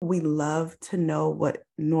we love to know what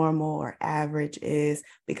normal or average is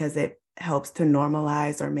because it helps to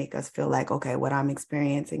normalize or make us feel like, okay, what I'm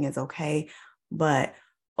experiencing is okay. But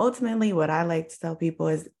ultimately, what I like to tell people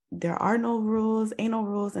is there are no rules, ain't no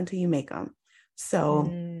rules until you make them.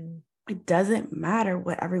 So it doesn't matter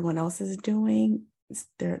what everyone else is doing.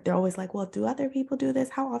 They're always like, well, do other people do this?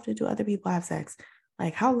 How often do other people have sex?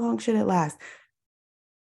 Like, how long should it last?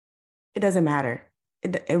 It doesn't matter.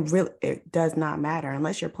 It does not matter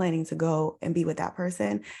unless you're planning to go and be with that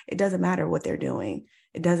person. It doesn't matter what they're doing.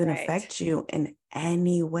 It doesn't affect you in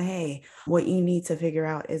any way. What you need to figure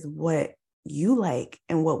out is what you like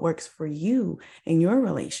and what works for you in your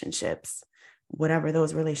relationships, whatever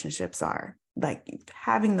those relationships are. Like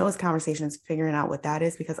having those conversations, figuring out what that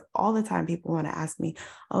is, because all the time people want to ask me,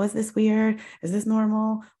 oh, is this weird? Is this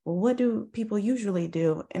normal? Well, what do people usually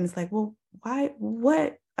do? And it's like, well, why?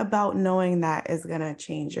 What about knowing that is going to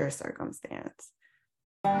change your circumstance?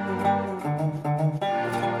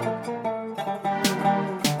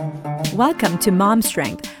 Welcome to Mom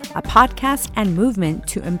Strength, a podcast and movement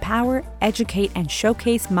to empower, educate, and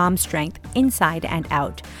showcase mom strength inside and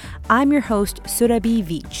out. I'm your host, Surabhi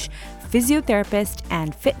Veech, physiotherapist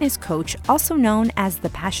and fitness coach, also known as the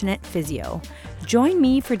Passionate Physio. Join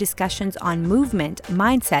me for discussions on movement,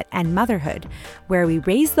 mindset, and motherhood, where we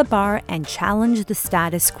raise the bar and challenge the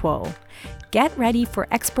status quo. Get ready for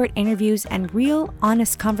expert interviews and real,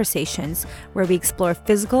 honest conversations where we explore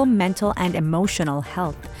physical, mental, and emotional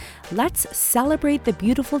health. Let's celebrate the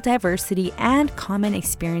beautiful diversity and common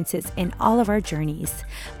experiences in all of our journeys.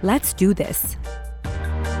 Let's do this.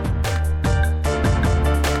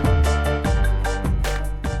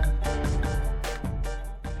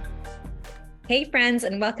 Hey friends,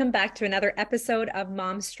 and welcome back to another episode of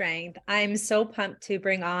Mom Strength. I'm so pumped to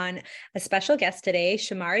bring on a special guest today,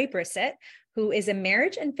 Shamaree Brissett, who is a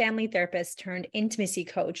marriage and family therapist turned intimacy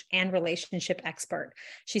coach and relationship expert.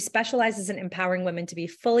 She specializes in empowering women to be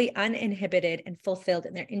fully uninhibited and fulfilled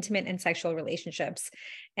in their intimate and sexual relationships.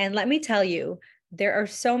 And let me tell you, there are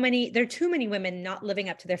too many women not living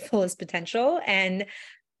up to their fullest potential and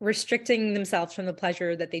restricting themselves from the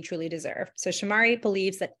pleasure that they truly deserve. So Shamaree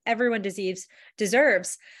believes that everyone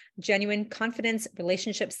deserves genuine confidence,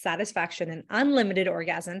 relationship satisfaction, and unlimited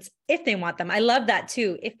orgasms if they want them. I love that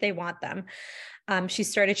too, if they want them. She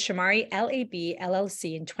started Shamaree LAB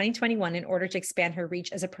LLC in 2021 in order to expand her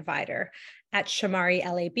reach as a provider. At Shamaree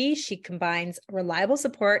LAB, she combines reliable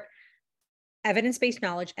support, evidence-based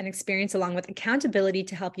knowledge, and experience along with accountability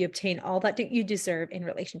to help you obtain all that you deserve in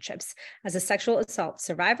relationships. As a sexual assault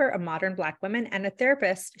survivor, a modern Black woman, and a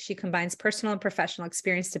therapist, she combines personal and professional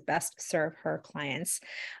experience to best serve her clients.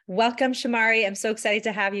 Welcome, Shamaree. I'm so excited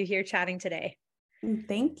to have you here chatting today.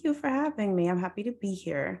 Thank you for having me. I'm happy to be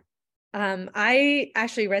here. I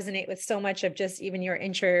actually resonate with so much of just even your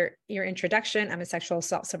introduction. I'm a sexual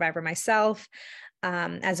assault survivor myself.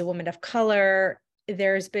 As a woman of color,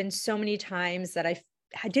 there's been so many times that I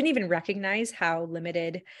didn't even recognize how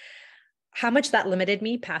much that limited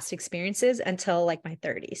me past experiences until like my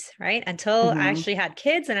 30s, right? Until I actually had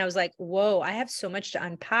kids and I was like, whoa, I have so much to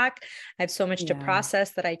unpack. I have so much to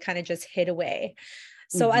process that I kind of just hid away.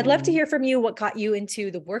 So I'd love to hear from you. What got you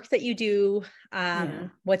into the work that you do?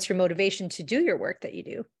 What's your motivation to do your work that you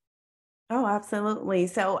do? Oh, absolutely.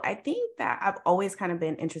 So I think that I've always kind of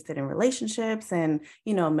been interested in relationships and,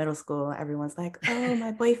 middle school, everyone's like, oh,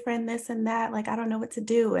 my boyfriend, this and that. Like, I don't know what to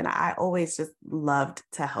do. And I always just loved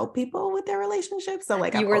to help people with their relationships. So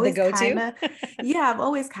like, you were the go-to. I've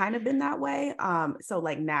always kind of been that way. So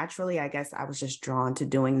like naturally, I guess I was just drawn to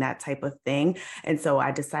doing that type of thing. And so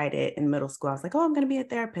I decided in middle school, I was like, oh, I'm going to be a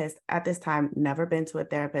therapist. At this time, never been to a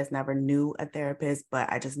therapist, never knew a therapist, but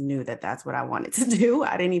I just knew that that's what I wanted to do.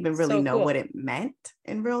 I didn't even really know what it meant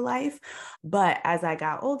in real life. But as I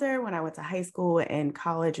got older, when I went to high school and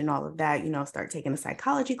college and all of that, start taking the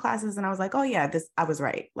psychology classes. And I was like, oh yeah, I was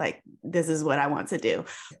right. Like, this is what I want to do.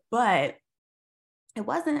 But it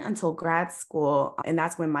wasn't until grad school, and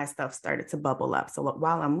that's when my stuff started to bubble up. So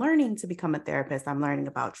while I'm learning to become a therapist, I'm learning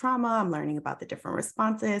about trauma, I'm learning about the different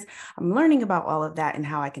responses, I'm learning about all of that and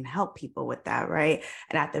how I can help people with that, right?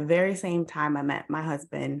 And at the very same time, I met my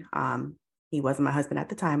husband. He wasn't my husband at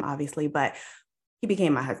the time, obviously, but he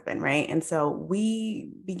became my husband, right? And so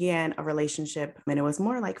we began a relationship, and it was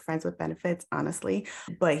more like friends with benefits, honestly.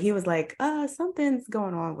 But he was like, something's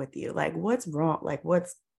going on with you. Like, what's wrong? Like,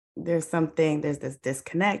 there's this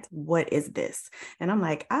disconnect. What is this? And I'm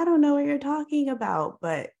like, I don't know what you're talking about.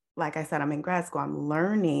 But like I said, I'm in grad school, I'm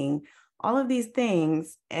learning all of these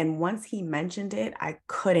things. And once he mentioned it, I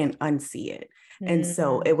couldn't unsee it. And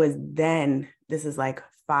so it was then, this is like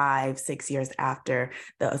 5, 6 years after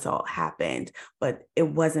the assault happened. But it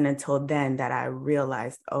wasn't until then that I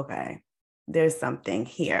realized, okay, there's something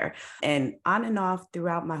here. And on and off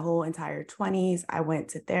throughout my whole entire 20s, I went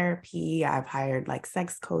to therapy. I've hired like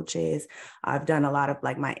sex coaches. I've done a lot of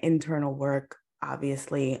like my internal work.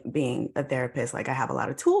 Obviously, being a therapist, like I have a lot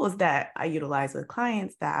of tools that I utilize with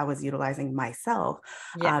clients that I was utilizing myself.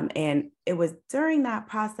 Yeah. And it was during that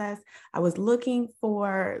process, I was looking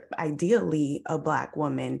for ideally a Black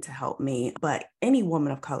woman to help me, but any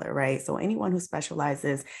woman of color, right? So anyone who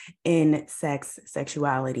specializes in sex,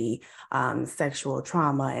 sexuality, sexual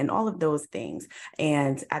trauma, and all of those things.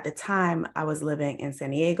 And at the time, I was living in San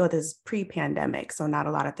Diego. This is pre-pandemic, so not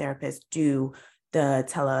a lot of therapists do the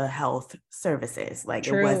telehealth services. Like it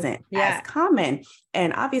True. wasn't as Yeah. common.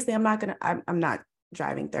 And obviously I'm not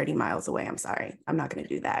driving 30 miles away. I'm sorry. I'm not going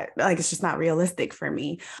to do that. Like, it's just not realistic for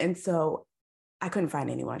me. And so I couldn't find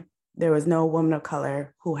anyone. There was no woman of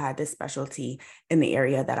color who had this specialty in the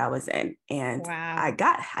area that I was in. And Wow. I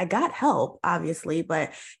got help, obviously,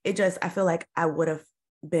 but I feel like I would have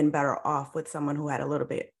been better off with someone who had a little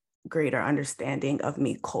bit greater understanding of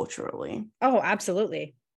me culturally. Oh,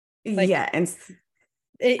 absolutely. Like Yeah. And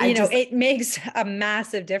it, I just, it makes a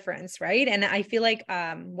massive difference, right? And I feel like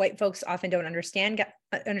white folks often don't understand that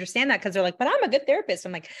because they're like, but I'm a good therapist.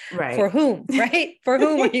 I'm like, for right. whom, right? For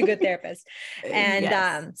whom are you a good therapist? And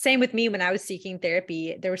Yes. same with me when I was seeking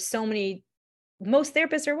therapy. There were so many, most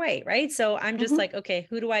therapists are white, right? So I'm just Mhm. like, okay,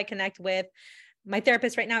 who do I connect with? My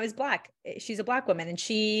therapist right now is Black. She's a Black woman and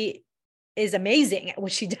she is amazing at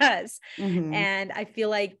what she does. Mhm. And I feel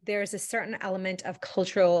like there's a certain element of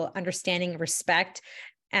cultural understanding, respect,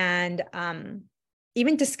 and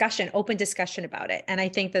even discussion, open discussion about it. And I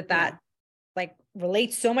think that Yeah. like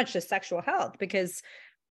relates so much to sexual health because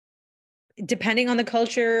depending on the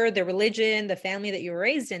culture, the religion, the family that you were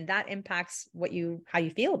raised in, that impacts how you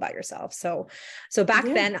feel about yourself. So back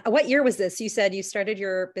Yeah. then, what year was this? You said you started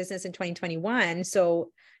your business in 2021.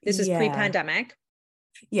 So this was Yeah. pre-pandemic.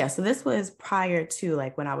 Yeah. So this was prior to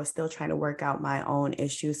like when I was still trying to work out my own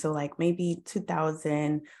issues. So like maybe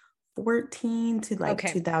 2014 to like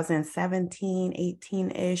Okay. 2017,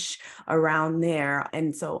 18-ish, around there.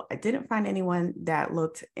 And so I didn't find anyone that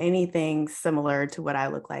looked anything similar to what I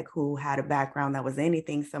look like, who had a background that was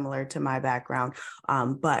anything similar to my background.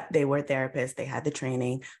 But they were therapists, they had the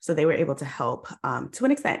training, so they were able to help to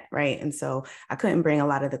an extent, right? And so I couldn't bring a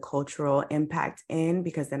lot of the cultural impact in,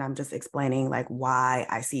 because then I'm just explaining like why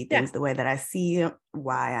I see Yeah. things the way that I see,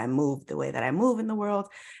 why I move the way that I move in the world.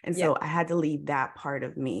 And Yeah. so I had to leave that part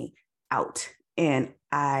of me out. And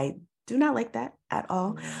I do not like that at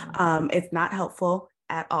all. No. It's not helpful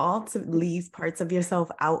at all to leave parts of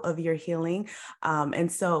yourself out of your healing.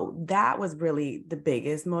 And so that was really the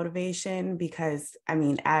biggest motivation, because I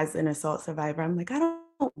mean, as an assault survivor, I'm like, I don't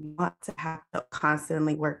want to have to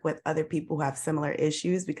constantly work with other people who have similar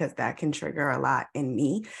issues, because that can trigger a lot in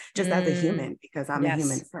me just as a Mm, human, because I'm a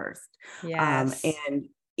human yes. first. Yes. And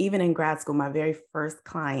even in grad school, my very first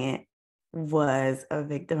client was a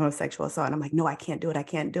victim of sexual assault. And I'm like, no, I can't do it. I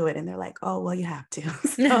can't do it. And they're like, oh, well, you have to.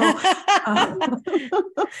 So uh,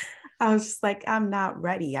 I was just like, I'm not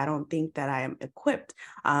ready. I don't think that I am equipped.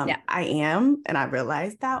 Yeah. I am. And I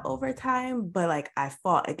realized that over time, but like I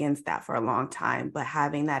fought against that for a long time. But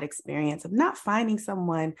having that experience of not finding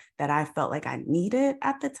someone that I felt like I needed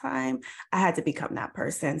at the time, I had to become that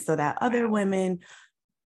person so that other Wow. women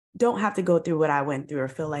don't have to go through what I went through, or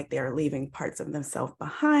feel like they're leaving parts of themselves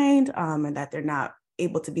behind, and that they're not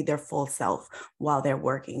able to be their full self while they're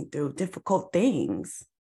working through difficult things.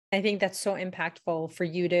 I think that's so impactful for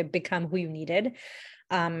you to become who you needed.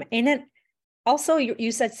 And then also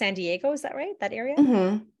you said San Diego, is that right? That area?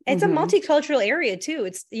 Mm-hmm. It's a Mm-hmm. multicultural area too.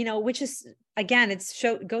 It's, which is, again,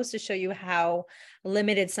 goes to show you how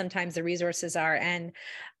limited sometimes the resources are. And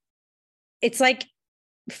it's like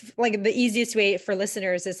the easiest way for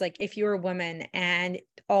listeners is like, if you're a woman and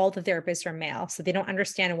all the therapists are male, so they don't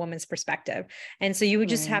understand a woman's perspective. And so you would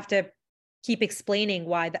just Right. have to keep explaining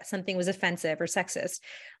why that something was offensive or sexist.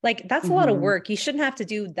 Like that's a lot of Mm-hmm. work. You shouldn't have to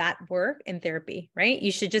do that work in therapy, right?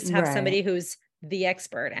 You should just have Right. somebody who's the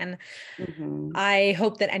expert. And Mm-hmm. I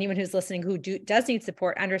hope that anyone who's listening who does need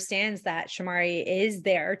support understands that Shamaree is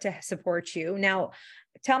there to support you. Now,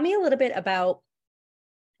 tell me a little bit about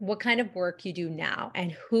what kind of work you do now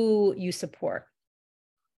and who you support.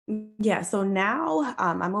 Yeah. So now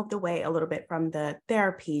I moved away a little bit from the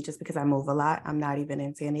therapy just because I move a lot. I'm not even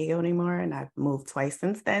in San Diego anymore, and I've moved twice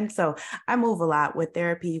since then. So I move a lot. With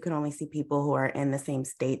therapy, you can only see people who are in the same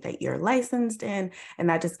state that you're licensed in, and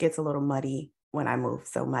that just gets a little muddy when I move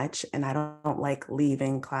so much, and I don't like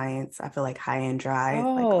leaving clients. I feel like high and dry. It's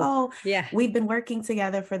like, Oh, oh, yeah. we've been working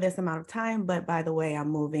together for this amount of time, but by the way, I'm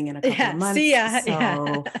moving in a couple of Yeah. See months. ya. Yeah.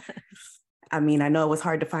 So, I mean, I know it was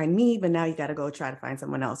hard to find me, but now you got to go try to find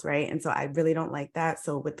someone else, right? And so I really don't like that.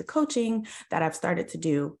 So with the coaching that I've started to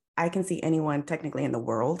do, I can see anyone technically in the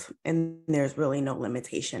world, and there's really no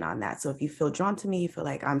limitation on that. So if you feel drawn to me, you feel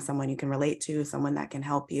like I'm someone you can relate to, someone that can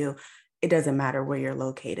help you, it doesn't matter where you're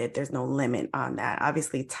located. There's no limit on that.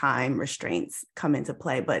 Obviously, time restraints come into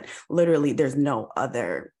play, but literally there's no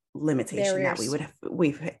other limitation that Barriers.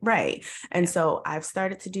 we've right. And Yeah. so I've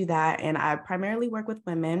started to do that, and I primarily work with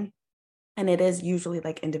women, and it is usually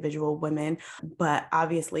like individual women, but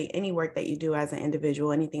obviously any work that you do as an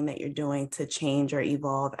individual, anything that you're doing to change or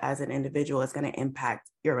evolve as an individual is going to impact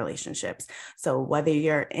your relationships. So whether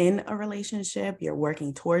you're in a relationship, you're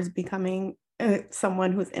working towards becoming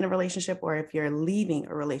someone who's in a relationship, or if you're leaving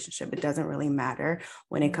a relationship, it doesn't really matter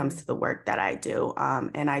when it comes to the work that I do.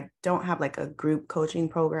 And I don't have like a group coaching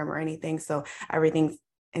program or anything. So everything's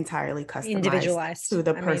entirely customized Individualized. to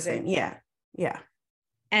the Amazing. person. Yeah. Yeah.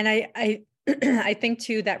 And I I think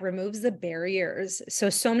too that removes the barriers. So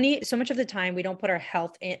much of the time we don't put our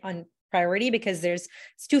health on priority because it's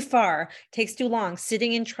too far, takes too long,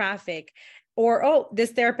 sitting in traffic, or oh,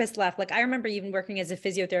 this therapist left. Like I remember even working as a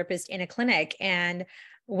physiotherapist in a clinic, and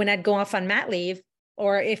when I'd go off on mat leave,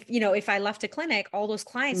 or if I left a clinic, all those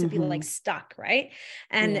clients would be like Mm-hmm. stuck, right?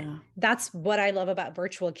 And Yeah. that's what I love about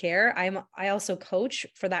virtual care. I also coach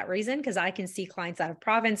for that reason, because I can see clients out of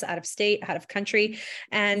province, out of state, out of country,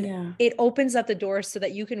 and Yeah. it opens up the doors so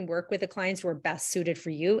that you can work with the clients who are best suited for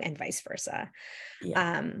you and vice versa.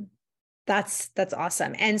 Yeah. Um, that's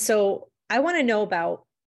awesome. And so I want to know about,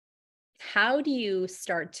 how do you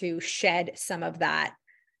start to shed some of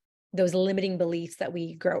those limiting beliefs that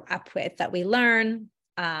we grow up with, that we learn,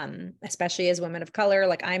 especially as women of color.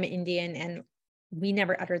 Like I'm Indian, and we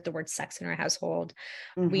never uttered the word sex in our household.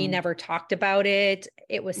 We Mm-hmm. never talked about it.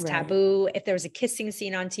 It was Right. taboo. If there was a kissing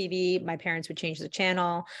scene on TV, my parents would change the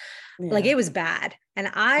channel. Like Yeah. it was bad. And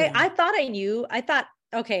I Yeah. I thought I knew. I thought,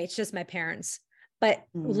 okay, it's just my parents. But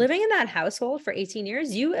Mm-hmm. living in that household for 18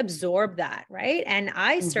 years, you absorb that, right? And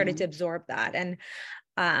I started to Mm-hmm. absorb that. And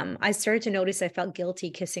I started to notice I felt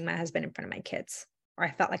guilty kissing my husband in front of my kids, or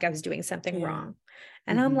I felt like I was doing something Yeah. wrong.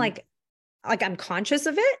 And I'm Mm-hmm. like I'm conscious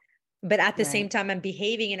of it, but at the same Right. time, I'm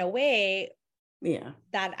behaving in a way Yeah.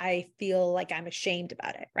 that I feel like I'm ashamed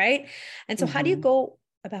about it. Right. And so how do you Mm-hmm. go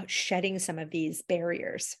about shedding some of these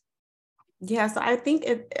barriers? Yeah, so I think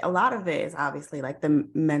a lot of it is obviously like the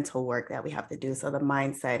mental work that we have to do. So the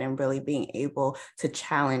mindset and really being able to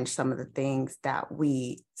challenge some of the things that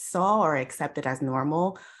we saw or accepted as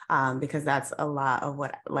normal, because that's a lot of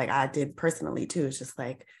what like I did personally too. It's just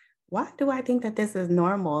like, why do I think that this is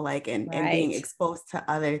normal? Like, and being Right. exposed to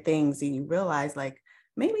other things, and you realize like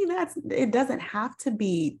maybe it doesn't have to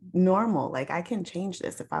be normal. Like I can change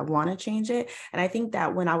this if I want to change it. And I think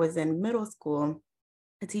that when I was in middle school,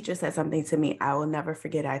 a teacher said something to me I will never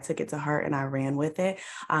forget. I took it to heart and I ran with it.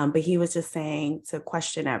 But he was just saying to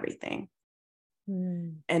question everything.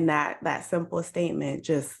 Mm. And that simple statement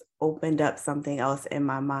just opened up something else in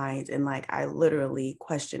my mind. And like I literally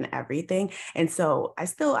question everything. And so I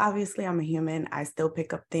still, obviously I'm a human. I still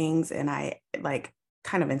pick up things, and I like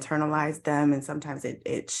kind of internalize them. And sometimes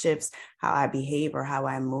it shifts how I behave or how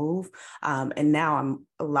I move. And now I'm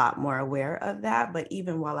a lot more aware of that. But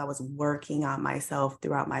even while I was working on myself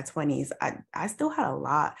throughout my 20s, I still had a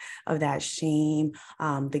lot of that shame,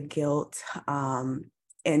 the guilt,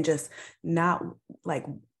 and just not like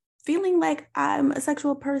feeling like I'm a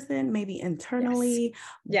sexual person, maybe Yes. internally,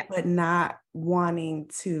 Yeah. but not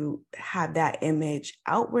wanting to have that image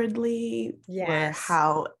outwardly for Yes.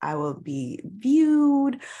 how I will be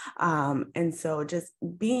viewed. And so just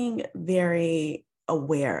being very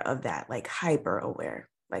aware of that, like hyper aware,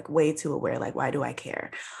 like way too aware, like, why do I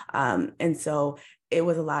care? And so it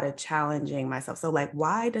was a lot of challenging myself. So like,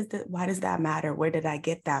 why does that matter? Where did I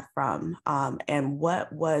get that from? And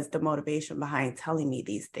what was the motivation behind telling me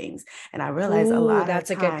these things? And I realized a Oh, lot of that's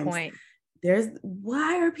a good times point.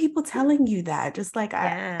 why are people telling you that? Just like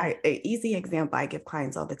Yeah. an easy example I give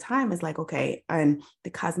clients all the time is like, okay, on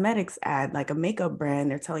the cosmetics ad, like a makeup brand,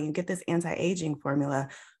 they're telling you get this anti-aging formula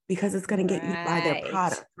because it's going to get you to buy their Right.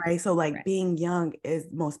 product, right? So like Right. being young is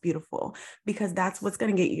most beautiful because that's what's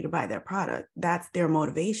going to get you to buy their product. That's their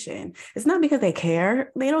motivation. It's not because they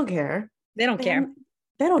care. They don't care. They don't They have, care.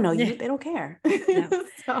 they don't know Yeah. you. They don't care. No.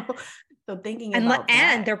 so so thinking And about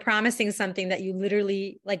and that, they're promising something that you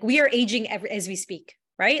literally, like, we are aging as we speak,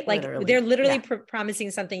 right? Like they're literally, literally yeah.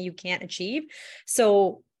 promising something you can't achieve.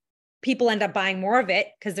 So people end up buying more of it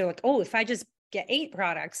because they're like, oh, if I just get 8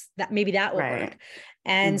 products, that maybe that will Right. work.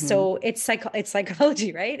 And Mm-hmm. so it's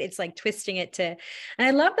psychology, right? It's like twisting it to, and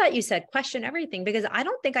I love that you said question everything, because I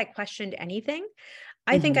don't think I questioned anything.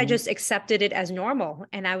 I think I Mm-hmm. just accepted it as normal.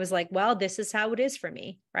 And I was like, well, this is how it is for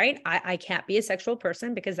me, right? I can't be a sexual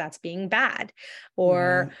person because that's being bad.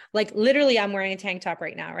 Or Right. like literally, I'm wearing a tank top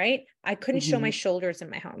right now, right? I couldn't show my Mm-hmm. shoulders in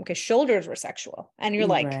my home because shoulders were sexual. And you're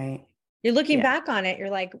like, Right. you're looking Yeah. back on it, you're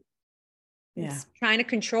like, Yeah. it's trying to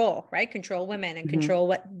control, right? Control women and Mm-hmm.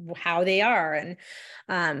 control how they are. And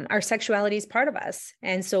our sexuality is part of us.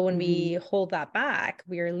 And so when Mm-hmm. we hold that back,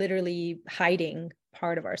 we are literally hiding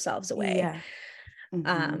part of ourselves away. Yeah. Mm-hmm.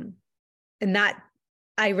 Um, and that,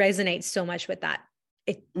 I resonate so much with that.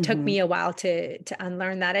 It took Mm-hmm. me a while to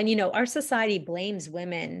unlearn that. And, you know, our society blames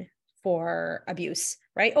women for abuse,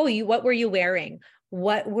 right? Oh, what were you wearing?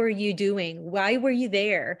 What were you doing? Why were you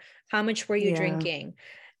there? How much were you Yeah. drinking?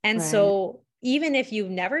 And Right. so even if you've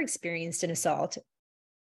never experienced an assault,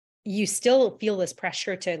 you still feel this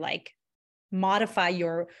pressure to like modify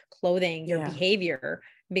your clothing, your Yeah. behavior,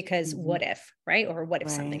 because Mm-hmm. what if, right? Or what if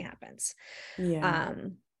something Right. happens? Yeah.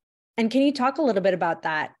 Um, and can you talk a little bit about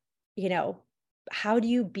that? You know, how do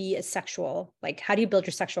you be a sexual, like, how do you build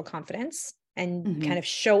your sexual confidence and Mm-hmm. kind of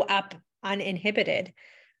show up uninhibited?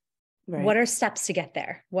 What Right. are steps to get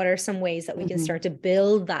there? What are some ways that we can Mm-hmm. start to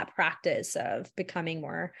build that practice of becoming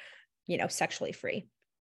more, sexually free?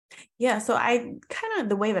 Yeah, so I kind of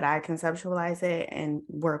the way that I conceptualize it and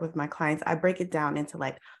work with my clients, I break it down into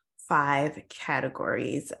like 5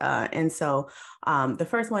 categories. And so the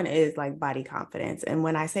first one is like body confidence. And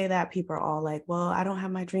when I say that, people are all like, well, I don't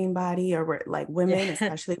have my dream body, or we're like women, Yeah.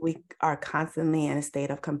 especially, we are constantly in a state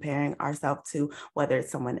of comparing ourselves to whether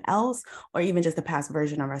it's someone else or even just a past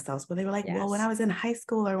version of ourselves, where they were like, well, when I Yes. was in high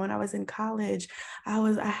school or when I was in college,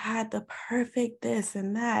 I had the perfect this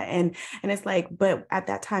and that. And it's like, but at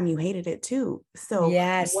that time you hated it too. So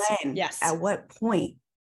Yes. when, Yes. at what point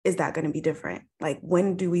is that going to be different? Like,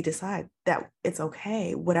 when do we decide that it's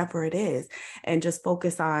okay, whatever it is, and just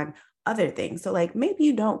focus on other things? So like maybe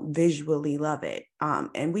you don't visually love it.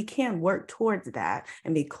 And we can work towards that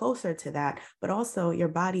and be closer to that, but also your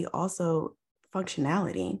body also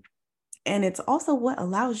functionality. And it's also what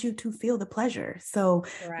allows you to feel the pleasure. So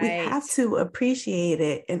we Right. have to appreciate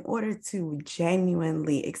it in order to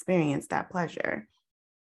genuinely experience that pleasure.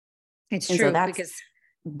 It's And so true, that's because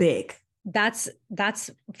big. that's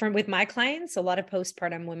from with my clients, a lot of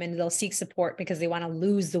postpartum women, they'll seek support because they want to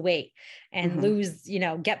lose the weight and Hmm. lose,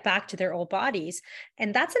 get back to their old bodies.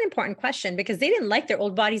 And that's an important question because they didn't like their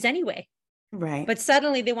old bodies anyway. Right. But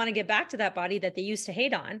suddenly they want to get back to that body that they used to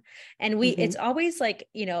hate on. And Hmm. it's always like,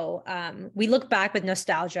 we look back with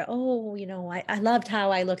nostalgia. Oh, I loved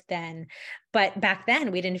how I looked then. But back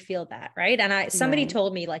then we didn't feel that. Right. And somebody Right.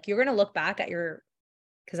 told me, like, you're going to look back at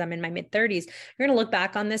because I'm in my mid 30s, you're going to look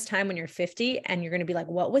back on this time when you're 50 and you're going to be like,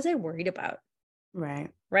 what was I worried about?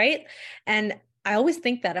 Right. Right. And I always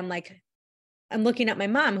think that I'm looking at my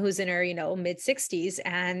mom who's in her, mid 60s,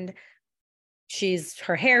 and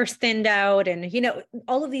her hair's thinned out, and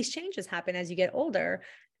all of these changes happen as you get older,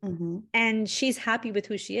 Hmm. and she's happy with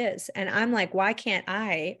who she is. And I'm like, why can't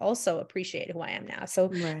I also appreciate who I am now? So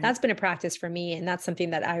Right. that's been a practice for me. And that's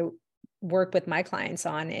something that I work with my clients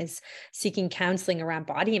on, is seeking counseling around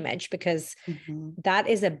body image, because Hmm. that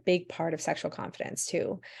is a big part of sexual confidence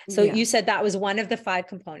too. So Yeah. you said that was one of the 5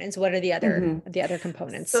 components. What are Hmm. the other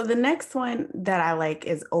components? So the next one that I like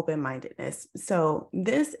is open-mindedness. So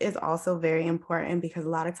this is also very important because a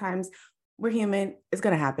lot of times we're human. It's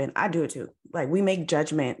going to happen. I do it too. Like, we make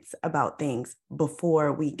judgments about things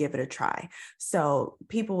before we give it a try. So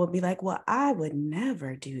people will be like, well, I would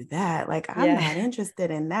never do that. Like, I'm Yeah. not interested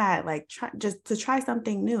in that. Like, just to try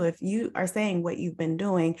something new. If you are saying what you've been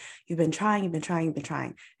doing, you've been trying,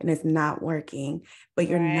 and it's not working, but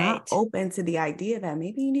you're not Right. open to the idea that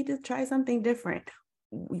maybe you need to try something different,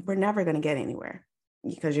 we're never going to get anywhere,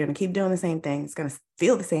 because you're going to keep doing the same thing. It's going to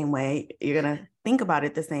feel the same way. You're going to think about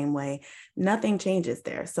it the same way. Nothing changes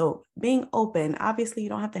there. So being open, obviously you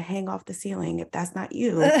don't have to hang off the ceiling if that's not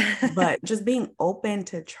you, but just being open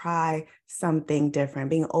to try something different,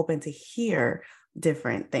 being open to hear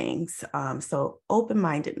different things. So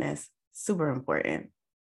open-mindedness, super important.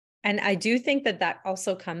 And I do think that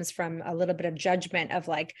also comes from a little bit of judgment of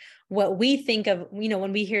like what we think of,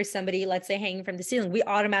 when we hear somebody, let's say, hanging from the ceiling, we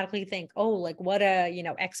automatically think, oh, like what a,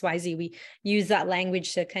 XYZ. We use that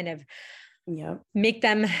language to kind of Yep. make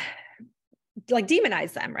them, like,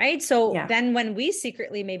 demonize them. Right. So Yeah. then when we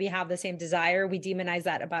secretly maybe have the same desire, we demonize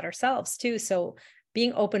that about ourselves too. So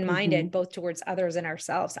being open-minded, Hmm. both towards others and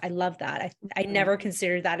ourselves. I love that. I never Right.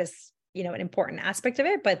 considered that as an important aspect of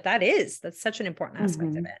it, but that's such an important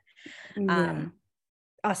aspect of it. Yeah.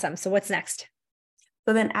 Awesome. So what's next?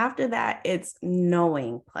 So then after that, it's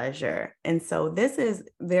knowing pleasure. And so this is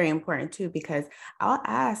very important too, because I'll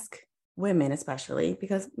ask women, especially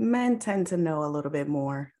because men tend to know a little bit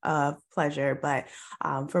more of pleasure, but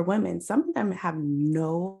for women, some of them have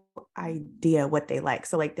no idea what they like.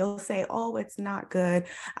 So like they'll say, oh, it's not good.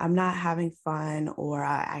 I'm not having fun, or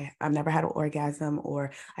I've never had an orgasm,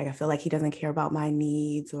 or like, I feel like he doesn't care about my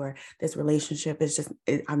needs, or this relationship is just,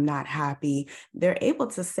 I'm not happy. They're able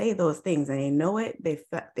to say those things and they know it. They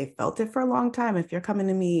felt it for a long time. If you're coming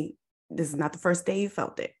to me, this is not the first day you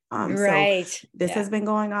felt it. So Right. this Yeah. has been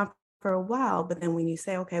going on for a while, but then when you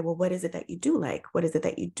say, okay, well, what is it that you do like? What is it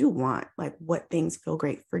that you do want? Like what things feel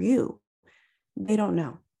great for you? They don't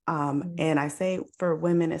know. And I say for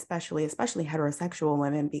women, especially heterosexual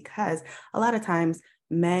women, because a lot of times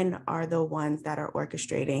men are the ones that are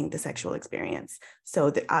orchestrating the sexual experience.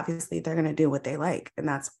 So obviously they're going to do what they like. And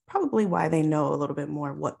that's probably why they know a little bit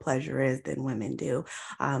more what pleasure is than women do.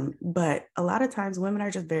 But a lot of times women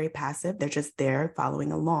are just very passive. They're just there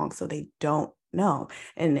following along. So they don't know.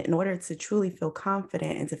 And in order to truly feel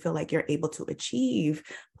confident and to feel like you're able to achieve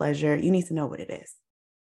pleasure, you need to know what it is.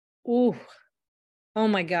 Ooh. Oh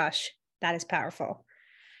my gosh. That is powerful.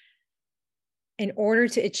 In order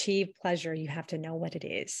to achieve pleasure, you have to know what it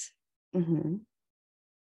is. Mm-hmm.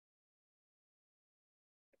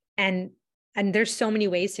 And there's so many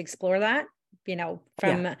ways to explore that,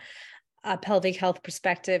 from a pelvic health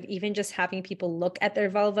perspective, even just having people look at their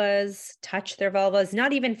vulvas, touch their vulvas,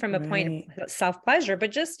 not even from a point of self-pleasure,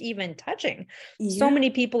 but just even touching. So many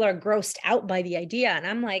people are grossed out by the idea. And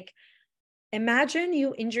I'm like, imagine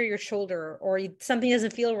you injure your shoulder or something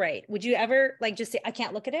doesn't feel right. Would you ever like just say, I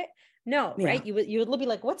can't look at it? No, right? You would be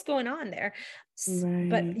like, what's going on there?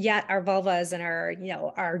 But yet our vulvas and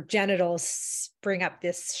our genitals bring up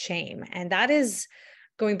this shame. And that is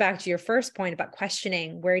going back to your first point about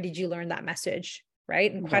questioning, where did you learn that message?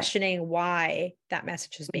 Right. And questioning why that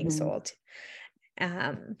message is being sold.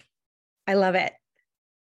 I love it.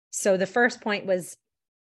 So the first point was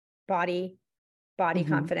body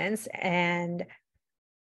confidence and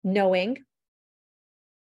knowing.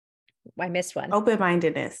 I missed one.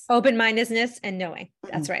 Open-mindedness and knowing.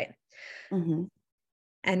 That's right.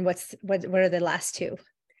 And what are the last two?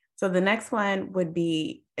 So the next one would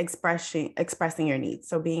be expressing your needs.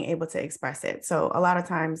 So being able to express it. So a lot of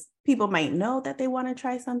times people might know that they want to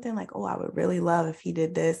try something like, oh, I would really love if he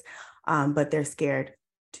did this. But they're scared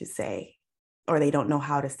to say, or they don't know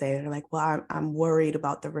how to say it. They're like, well, I'm worried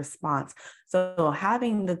about the response. So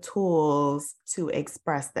having the tools to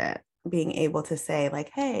express that, being able to say like,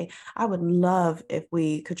 hey, I would love if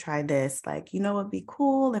we could try this. Like, it'd be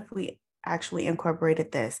cool if we actually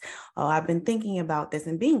incorporated this. Oh, I've been thinking about this,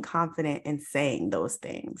 and being confident in saying those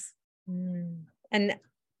things. And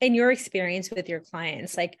in your experience with your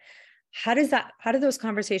clients, like, how do those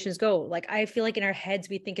conversations go? Like, I feel like in our heads,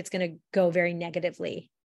 we think it's going to go very negatively.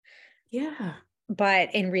 Yeah.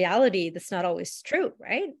 But in reality, that's not always true,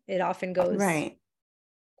 right? It often goes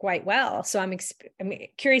quite well. So I'm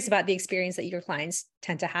curious about the experience that your clients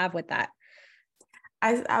tend to have with that.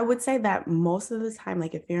 I would say that most of the time,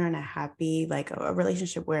 like if you're in a happy, like a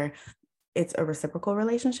relationship where it's a reciprocal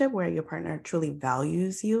relationship where your partner truly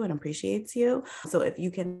values you and appreciates you. So if you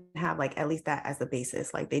can have like at least that as the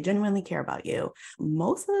basis, like they genuinely care about you,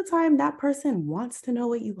 most of the time that person wants to know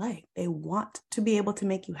what you like. They want to be able to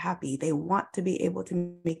make you happy. They want to be able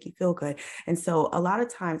to make you feel good. And so a lot of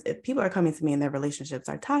times if people are coming to me and their relationships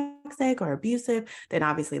are toxic or abusive, then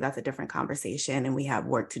obviously that's a different conversation and we have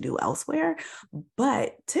work to do elsewhere.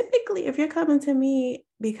 But typically if you're coming to me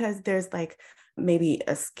because there's like maybe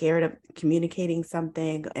a scared of communicating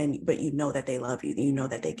something but that they love you,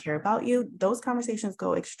 that they care about you, those conversations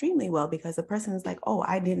go extremely well because the person is like, oh,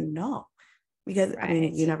 I didn't know, because I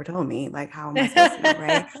mean, you never told me, like, how am I supposed to know,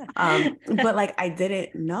 right? But like, I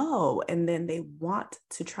didn't know. And then they want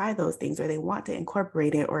to try those things, or they want to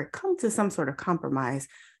incorporate it or come to some sort of compromise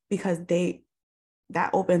because that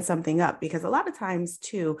opens something up. Because a lot of times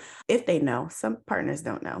too, if they know, some partners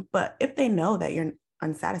don't know, but if they know that you're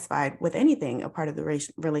unsatisfied with anything, a part of the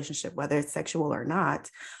relationship, whether it's sexual or not,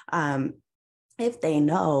 if they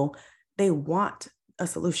know, they want a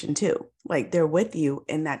solution too. Like they're with you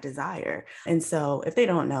in that desire. And so if they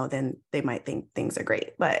don't know, then they might think things are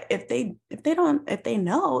great. But if they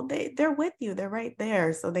know, they're with you, they're right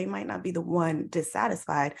there. So they might not be the one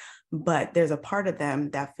dissatisfied, but there's a part of them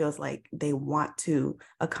that feels like they want to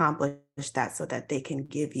accomplish that so that they can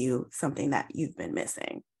give you something that you've been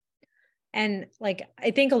missing. And like,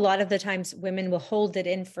 I think a lot of the times women will hold it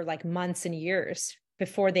in for like months and years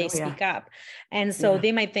before they Oh yeah. speak up. And so Yeah.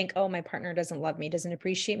 they might think, oh, my partner doesn't love me, doesn't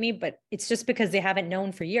appreciate me, but it's just because they haven't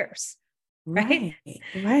known for years. Right. Right.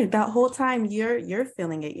 Right. That whole time you're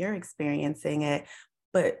feeling it, you're experiencing it,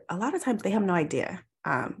 but a lot of times they have no idea.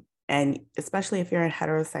 And especially if you're a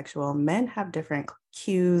heterosexual, men have different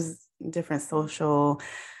cues, different social.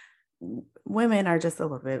 Women are just a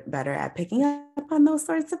little bit better at picking up on those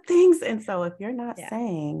sorts of things. And so if you're not Yeah.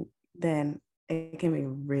 saying, then it can be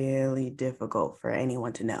really difficult for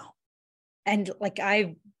anyone to know. And like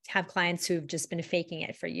I have clients who've just been faking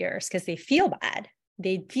it for years because they feel bad.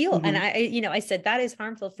 They feel, and Mhm. I said that is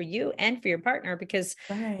harmful for you and for your partner, because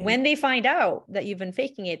Right. when they find out that you've been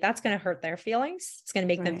faking it, that's going to hurt their feelings. It's going to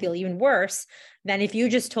make them Right. feel even worse than if you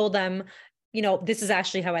just told them, this is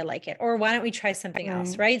actually how I like it, or why don't we try something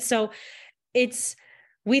else? Right. Right. So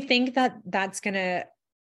we think that that's going to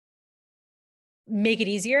make it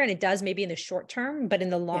easier, and it does maybe in the short term, but in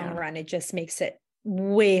the long Yeah. run, it just makes it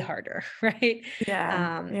way harder. Right.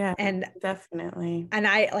 Yeah. Yeah. And Definitely.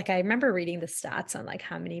 I remember reading the stats on like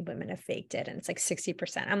how many women have faked it, and it's like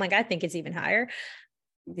 60%. I'm like, I think it's even higher.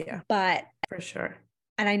 Yeah, But, for sure.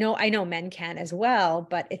 and I know men can as well,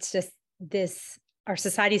 but it's just our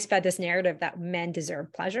society's fed this narrative that men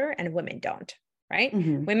deserve pleasure and women don't, right?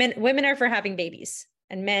 Hmm. Women are for having babies,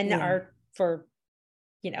 and men Yeah. are for,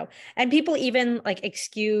 and people even like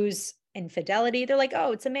excuse infidelity. They're like,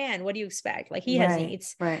 oh, it's a man. What do you expect? Like, he has Right.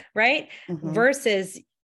 needs, Right. right? Hmm. Versus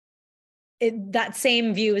that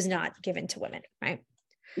same view is not given to women, right?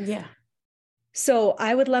 Yeah. So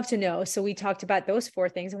I would love to know. So we talked about those four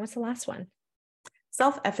things. And what's the last one?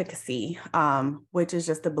 Self-efficacy, which is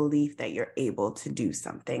just the belief that you're able to do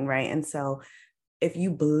something, right? And so if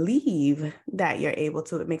you believe that you're able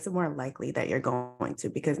to, it makes it more likely that you're going to,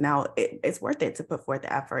 because now it's worth it to put forth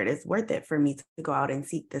the effort. It's worth it for me to go out and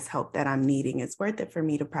seek this help that I'm needing. It's worth it for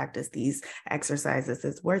me to practice these exercises.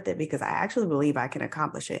 It's worth it because I actually believe I can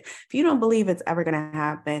accomplish it. If you don't believe it's ever going to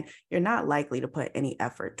happen, you're not likely to put any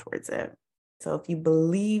effort towards it. So if you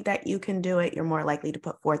believe that you can do it, you're more likely to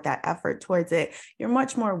put forth that effort towards it. You're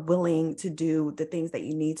much more willing to do the things that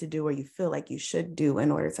you need to do or you feel like you should do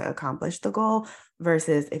in order to accomplish the goal.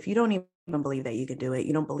 Versus if you don't even believe that you can do it,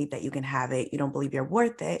 you don't believe that you can have it, you don't believe you're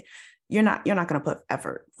worth it, you're not going to put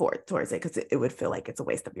effort forth towards it because it would feel like it's a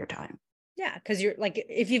waste of your time. Yeah. Cause you're like,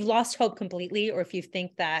 if you've lost hope completely, or if you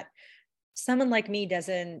think that someone like me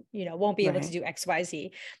doesn't, won't be able to Right. do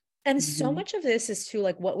XYZ. And so Mm-hmm. much of this is too,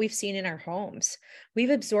 like what we've seen in our homes.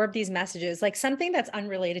 We've absorbed these messages, like something that's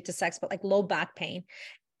unrelated to sex, but like low back pain.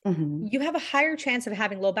 Mm-hmm. You have a higher chance of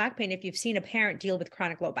having low back pain if you've seen a parent deal with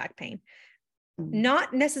chronic low back pain.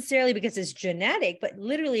 Not necessarily because it's genetic, but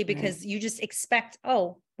literally Right. because you just expect,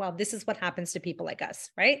 oh, well, this is what happens to people like us,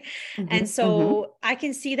 right? And Mm-hmm. Mm-hmm. so I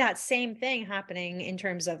can see that same thing happening in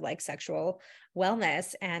terms of like sexual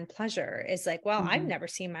wellness and pleasure. Is like, well, I've Mm-hmm. never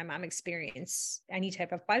seen my mom experience any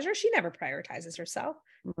type of pleasure. She never prioritizes herself.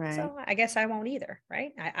 Right. So I guess I won't either,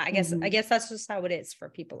 right? I guess Mm-hmm. that's just how it is for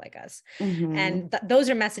people like us. Mm-hmm. And those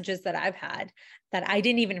are messages that I've had that I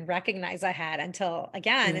didn't even recognize I had until I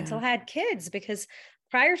Yeah. had kids. Because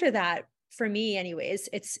prior to that, for me anyways,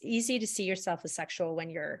 it's easy to see yourself as sexual when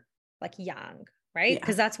you're like young, right? Yeah.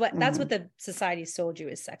 Because that's what Mm-hmm. the society sold you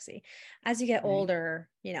is sexy. As you get Right. older,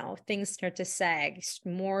 things start to sag,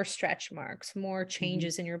 more stretch marks, more Mm-hmm.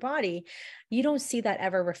 changes in your body. You don't see that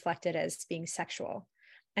ever reflected as being sexual.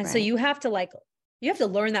 And so Right. you have to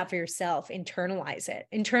learn that for yourself, internalize it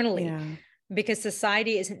internally, Yeah. because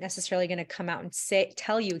society isn't necessarily going to come out and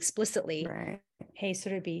tell you explicitly, Right. hey, so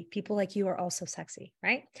to be, people like you are also sexy,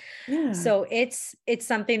 right? Yeah. So it's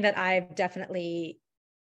something that I've definitely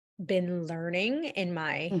been learning in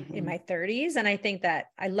Mm-hmm. my 30s. And I think that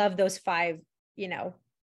I love those five, you know,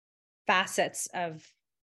 facets of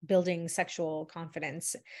building sexual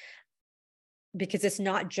confidence, because it's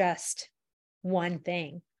not just one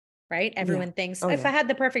thing, right? Yeah. Everyone thinks Oh if I yeah. had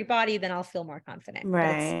the perfect body, then I'll feel more confident. But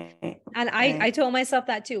Right. and I Right. told myself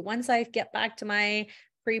that too. Once I get back to my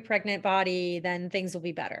pre-pregnant body, then things will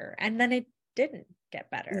be better. And then it didn't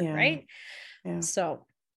get better, Yeah. right? Yeah. So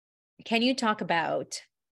can you talk about,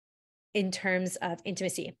 in terms of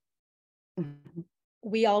intimacy, Mhm.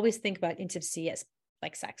 we always think about intimacy as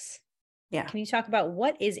like sex. Yeah. Can you talk about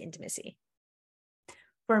what is intimacy?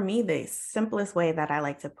 For me, the simplest way that I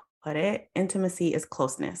like to put it, intimacy is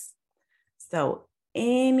closeness. So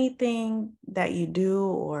anything that you do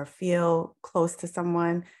or feel close to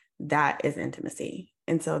someone, that is intimacy.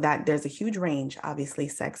 And so that there's a huge range. Obviously,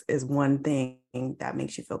 sex is one thing that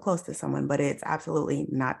makes you feel close to someone, but it's absolutely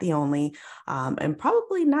not the only, and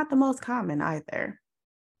probably not the most common either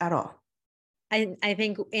at all. I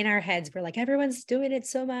think in our heads, we're like, everyone's doing it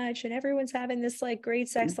so much and everyone's having this like great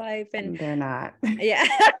sex life. And They're not. yeah.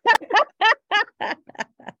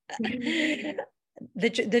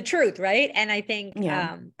 The truth, right? And I think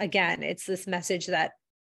Yeah. again, it's this message that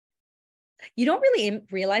you don't really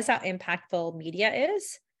realize how impactful media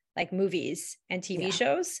is, like movies and TV Yeah.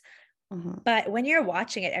 shows. Mm-hmm. But when you're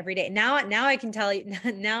watching it every day, now I can tell you,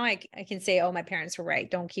 now I can say, oh, my parents were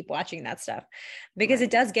right. Don't keep watching that stuff, because it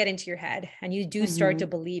Right. does get into your head and you do start Mm-hmm. to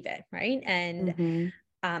believe it, right? And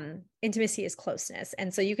Mm-hmm. intimacy is closeness.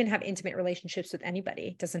 And so you can have intimate relationships with anybody.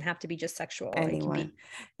 It doesn't have to be just sexual. It can Anyone.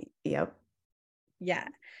 be, Yep. yeah.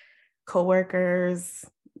 Coworkers,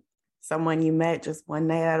 someone you met just one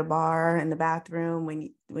night at a bar in the bathroom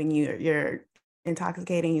when you're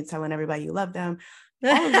intoxicating, you're telling everybody you love them.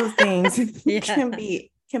 All of those things Yeah. can be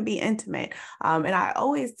intimate. And I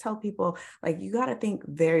always tell people, like, you got to think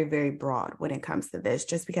very, very broad when it comes to this,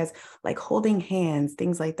 just because like holding hands,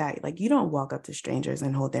 things like that, like you don't walk up to strangers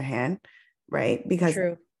and hold their hand, right? Because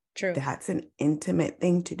True. that's an intimate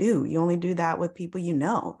thing to do. You only do that with people you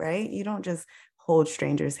know, right? You don't just hold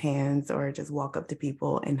strangers' hands or just walk up to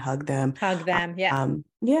people and hug them. Hug them. Yeah.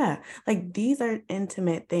 Yeah, like these are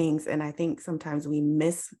intimate things. And I think sometimes we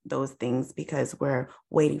miss those things because we're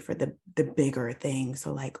waiting for the bigger thing.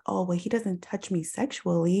 So like, oh, well, he doesn't touch me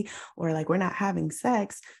sexually, or like we're not having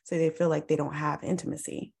sex. So they feel like they don't have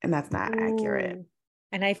intimacy. And that's not accurate. Ooh.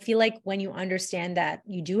 And I feel like when you understand that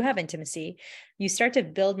you do have intimacy, you start to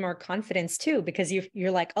build more confidence too, because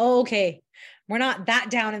you're like, oh, okay, we're not that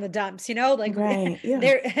down in the dumps, like Right. Yeah.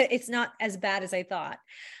 there, it's not as bad as I thought.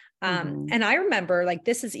 Mm-hmm. And I remember, like,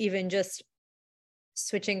 this is even just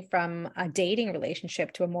switching from a dating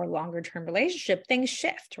relationship to a more longer term relationship, things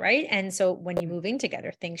shift, right? And so when you move in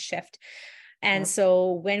together, things shift. And Yep.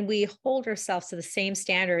 so when we hold ourselves to the same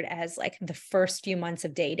standard as like the first few months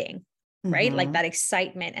of dating, right? Like Mm-hmm. that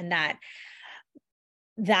excitement and that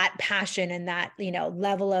passion and that,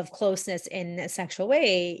 level of closeness in a sexual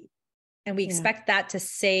way. And we Yeah. expect that to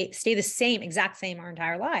stay the exact same our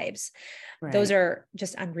entire lives. Those Right. are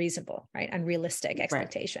just unreasonable, right? Unrealistic Right.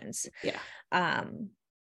 expectations. Yeah.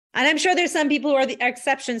 And I'm sure there's some people who are the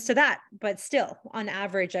exceptions to that, but still, on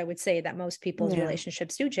average, I would say that most people's Yeah.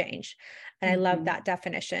 relationships do change. And I love Mm-hmm. that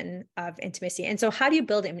definition of intimacy. And so how do you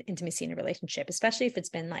build intimacy in a relationship, especially if it's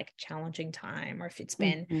been like a challenging time, or if it's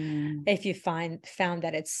been, Mm-hmm. if you found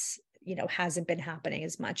that it's, hasn't been happening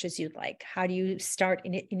as much as you'd like? How do you start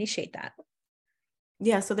initiate that?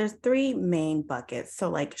 Yeah, so there's three main buckets. So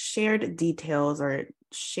like shared details or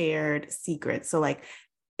shared secrets. So like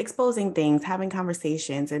exposing things, having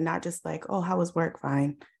conversations, and not just like, oh, how was work?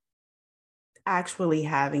 Fine. Actually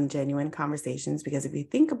having genuine conversations, because if you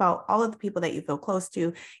think about all of the people that you feel close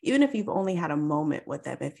to, even if you've only had a moment with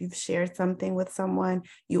them, if you've shared something with someone,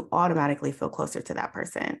 you automatically feel closer to that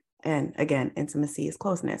person. And again, intimacy is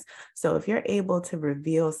closeness. So if you're able to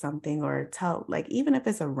reveal something or tell, like, even if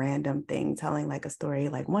it's a random thing, telling like a story,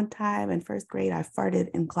 like one time in first grade, I farted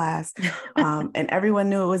in class, and everyone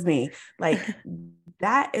knew it was me. Like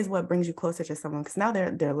that is what brings you closer to someone, because now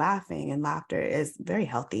they're laughing, and laughter is very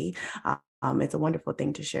healthy. It's a wonderful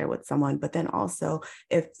thing to share with someone. But then also,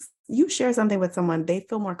 if you share something with someone, they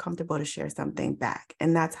feel more comfortable to share something back.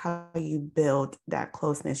 And that's how you build that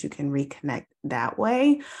closeness. You can reconnect that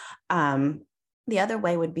way. The other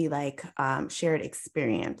way would be like shared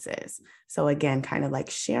experiences. So again, kind of like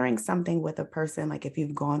sharing something with a person, like if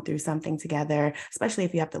you've gone through something together, especially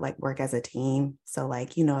if you have to like work as a team. So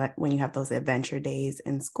like, when you have those adventure days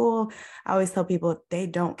in school, I always tell people they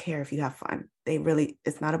don't care if you have fun.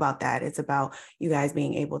 It's not about that. It's about you guys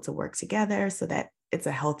being able to work together so that it's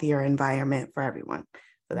a healthier environment for everyone,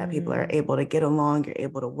 so that people are able to get along, you're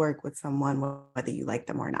able to work with someone, whether you like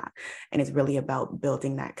them or not. And it's really about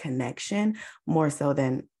building that connection more so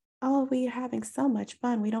than, oh, we're having so much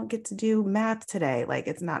fun, we don't get to do math today. Like,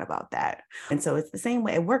 it's not about that. And so it's the same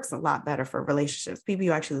way. It works a lot better for relationships, people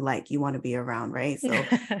you actually like, you want to be around, right? So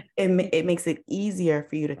it makes it easier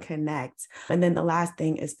for you to connect. And then the last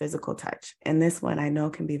thing is physical touch. And this one I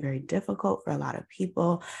know can be very difficult for a lot of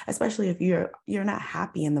people, especially if you're not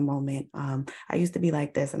happy in the moment. I used to be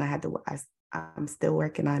like this, and I'm still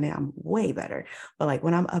working on it. I'm way better. But like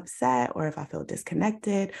when I'm upset or if I feel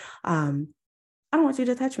disconnected, I don't want you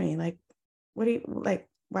to touch me. Like, what do you like?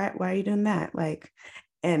 Why are you doing that? Like,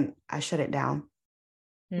 and I shut it down.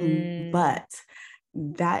 Mm, But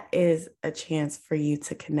that is a chance for you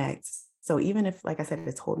to connect. So even if, like I said,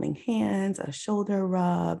 it's holding hands, a shoulder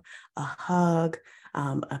rub, a hug,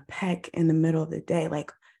 a peck in the middle of the day,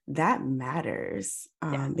 like that matters,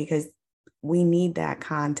 yeah. because we need that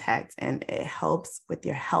contact, and it helps with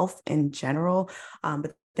your health in general.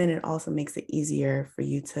 But then it also makes it easier for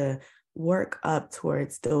you to work up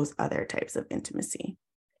towards those other types of intimacy.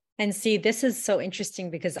 And see, this is so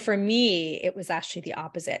interesting because for me, it was actually the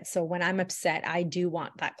opposite. So when I'm upset, I do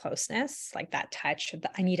want that closeness, like that touch.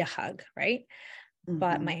 I need a hug, right?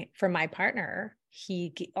 But Mm-hmm. for my partner,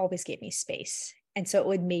 he always gave me space. And so it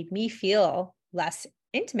would make me feel less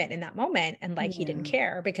intimate in that moment and like he didn't Yeah.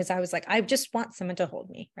 care because I was like, I just want someone to hold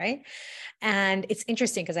me, right? And it's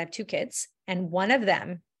interesting because I have two kids and one of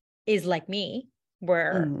them is like me,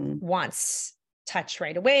 where Mm-hmm. wants touch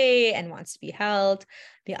right away and wants to be held.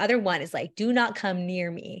 The other one is like, do not come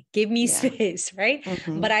near me, give me Yeah. space, right?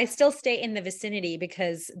 Mm-hmm. But I still stay in the vicinity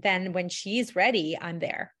because then when she's ready, I'm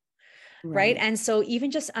there, right? Right. And so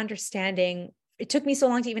even just understanding, it took me so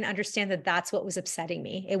long to even understand that that's what was upsetting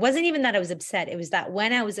me. It wasn't even that I was upset. It was that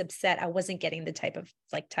when I was upset, I wasn't getting the type of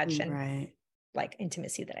like touch and Right. like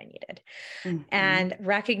intimacy that I needed. Mm-hmm. And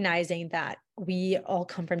recognizing that we all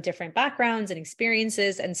come from different backgrounds and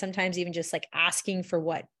experiences, and sometimes even just like asking for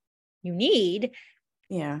what you need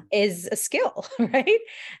Yeah. is a skill, right? Oh,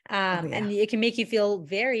 yeah. And it can make you feel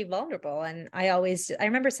very vulnerable. And I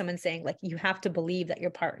remember someone saying, like, you have to believe that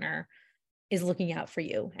your partner is looking out for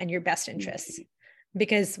you and your best interests. Right.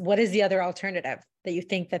 Because what is the other alternative that you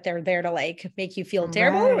think that they're there to like make you feel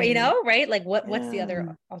terrible, Right. right? Like what's the other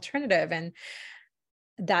Yeah. alternative? And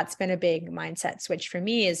that's been a big mindset switch for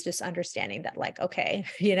me, is just understanding that like, okay,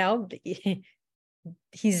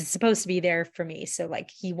 he's supposed to be there for me. So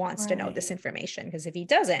like he wants to know this Right. information because if he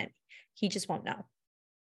doesn't, he just won't know.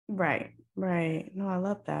 Right. Right. No, I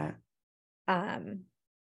love that. Um,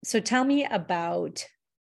 so tell me about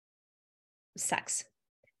sex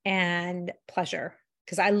and pleasure,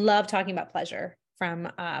 because I love talking about pleasure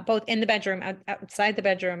from both in the bedroom, outside the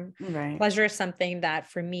bedroom. Right. Pleasure is something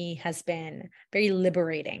that for me has been very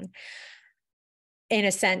liberating in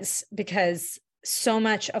a sense, because so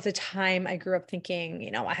much of the time I grew up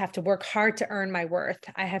thinking, I have to work hard to earn my worth.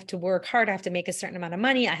 I have to work hard. I have to make a certain amount of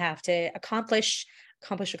money. I have to accomplish,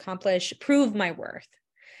 prove my worth.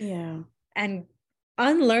 Yeah. And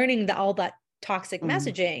unlearning all that toxic Mm.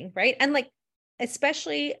 messaging, right? And like,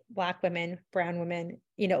 especially Black women, brown women,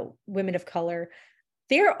 women of color,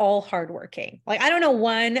 they're all hardworking. Like, I don't know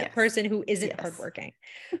one Yes. person who isn't Yes. hardworking,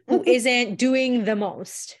 who isn't doing the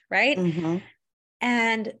most, right? Mm-hmm.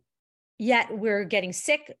 And yet we're getting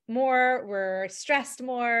sick more, we're stressed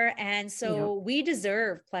more. And Yep. so we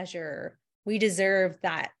deserve pleasure. We deserve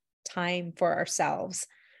that time for ourselves.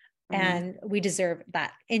 Right. And we deserve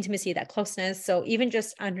that intimacy, that closeness. So even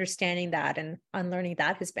just understanding that and unlearning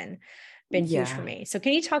that has been huge for Yeah. me. So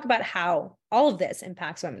can you talk about how all of this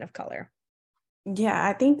impacts women of color? Yeah.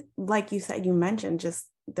 I think, like you said, you mentioned just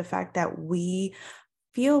the fact that we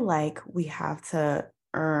feel like we have to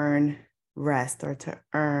earn rest or to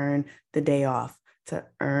earn the day off, to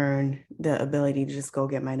earn the ability to just go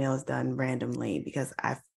get my nails done randomly because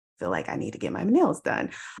I feel like I need to get my nails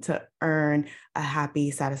done, to earn a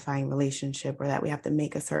happy, satisfying relationship, or that we have to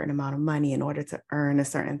make a certain amount of money in order to earn a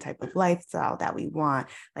certain type of lifestyle that we want.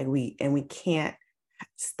 We can't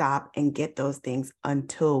stop and get those things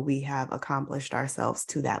until we have accomplished ourselves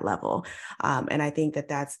to that level. And I think that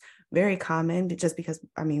that's very common just because,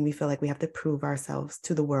 we feel like we have to prove ourselves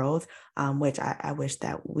to the world, which I wish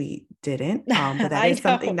that we didn't. But that I is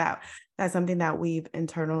something know. that's something that we've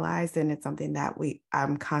internalized, and it's something that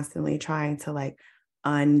I'm constantly trying to like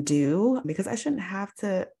undo, because I shouldn't have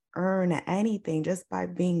to earn anything just by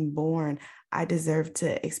being born. I deserve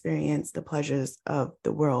to experience the pleasures of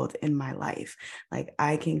the world in my life. Like,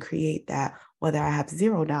 I can create that whether I have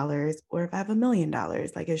 $0 or if I have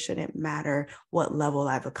 $1,000,000. Like, it shouldn't matter what level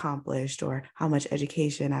I've accomplished or how much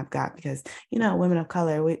education I've got, because women of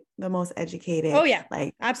color, we the most Oh educated. yeah,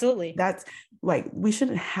 Like, absolutely. that's like, we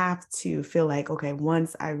shouldn't have to feel like, okay,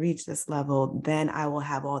 once I reach this level, then I will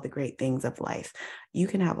have all the great things of life. You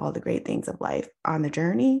can have all the great things of life on the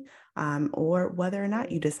journey, or whether or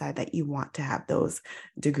not you decide that you want to have those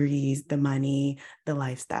degrees, the money, the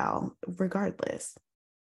lifestyle, regardless.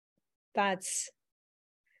 That's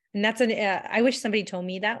I wish somebody told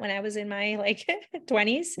me that when I was in my like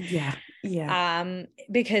 20s. Yeah. Yeah.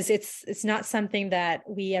 Because it's not something that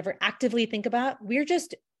we ever actively think about. We're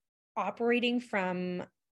just operating from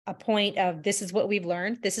a point of, this is what we've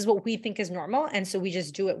learned, this is what we think is normal, and so we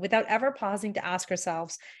just do it without ever pausing to ask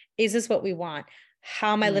ourselves, is this what we want?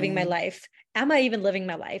 How am I living my Right. life? Am I even living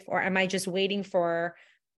my life, or am I just waiting for,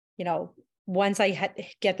 once I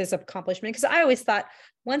get this accomplishment? Because I always thought,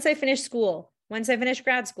 once I finish school, once I finish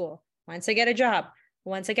grad school, once I get a job,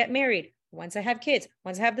 once I get married, once I have kids,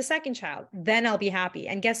 once I have the second child, then I'll be happy.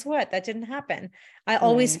 And guess what? That didn't happen. I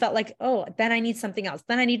always Right. felt like, oh, then I need something else.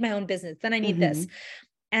 Then I need my own business. Then I need this.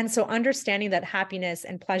 And so understanding that happiness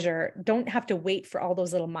and pleasure don't have to wait for all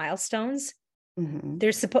those little milestones. Mm-hmm.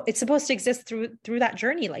 It's supposed to exist through that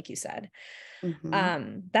journey, like you said.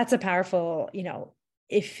 Mm-hmm. That's a powerful,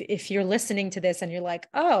 if you're listening to this and you're like,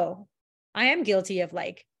 oh, I am guilty of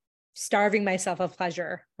like starving myself of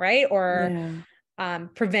pleasure, right? Or Yeah.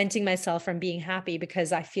 preventing myself from being happy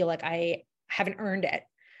because I feel like I haven't earned it.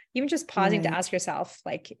 Even just pausing to Right. ask yourself,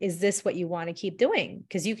 like, is this what you want to keep doing?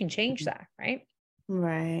 Because you can change that, right?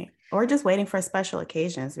 Right. Or just waiting for special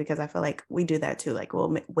occasions, because I feel like we do that too. Like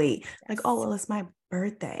we'll wait, like, oh, Yes. well, it's my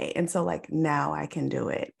birthday. And so like now I can do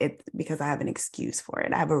it. It because I have an excuse for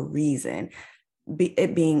it. I have a reason.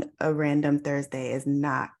 It being a random Thursday is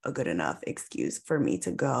not a good enough excuse for me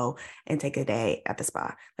to go and take a day at the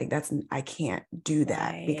spa. Like I can't do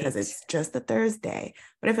that because Right. it's just a Thursday.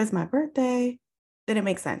 But if it's my birthday, then it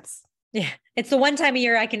makes sense. Yeah. It's the one time a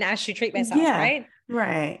year I can actually treat myself, Yeah. right?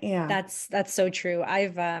 Right. Yeah. That's so true. I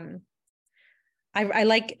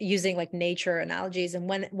like using like nature analogies. And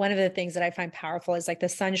one of the things that I find powerful is like the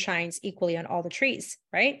sun shines equally on all the trees,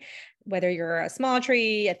 right? Whether you're a small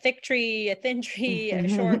tree, a thick tree, a thin tree, a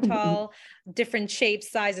short, Mhm. tall, different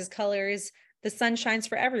shapes, sizes, colors, the sun shines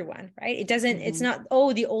for everyone, right? It's Mhm. not,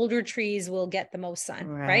 oh, the older trees will get the most sun,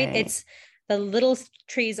 right? Right. It's the little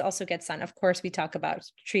trees also get sun. Of course, we talk about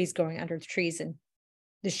trees growing under the trees and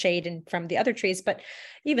the shade and from the other trees, but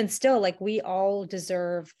even still, like we all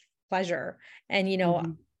deserve pleasure. And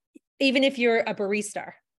Mhm. even if you're a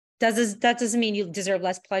barista, that doesn't mean you deserve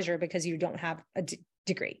less pleasure because you don't have a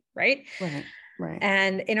degree, right? Right. Right.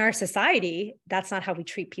 And in our society, that's not how we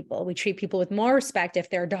treat people. We treat people with more respect if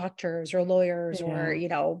they're doctors or lawyers or Yeah.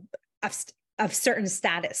 of, of certain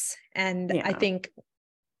status. And I Yeah. think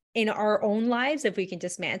in our own lives, if we can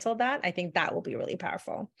dismantle that, I think that will be really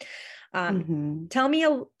powerful. Um, Mhm. Tell me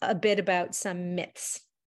a bit about some myths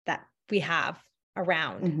that we have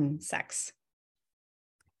around Mhm. sex.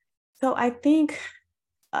 So I think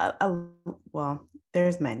well,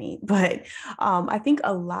 there's many, but I think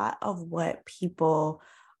a lot of what people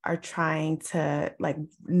are trying to like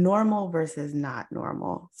normal versus not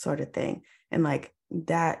normal sort of thing. And like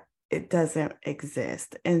that, it doesn't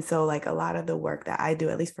exist. And so like a lot of the work that I do,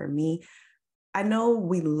 at least for me, I know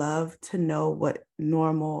we love to know what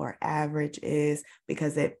normal or average is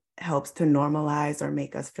because it helps to normalize or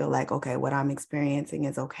make us feel like, okay, what I'm experiencing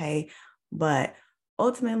is okay. But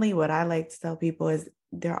ultimately, what I like to tell people is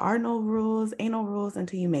there are no rules, ain't no rules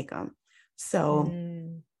until you make them. So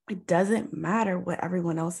Mm, it doesn't matter what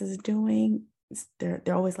everyone else is doing. They're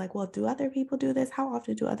always like, well, do other people do this? How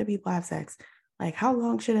often do other people have sex? Like, how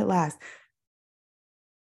long should it last?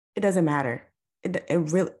 It doesn't matter.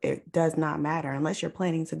 It does not matter unless you're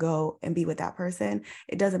planning to go and be with that person.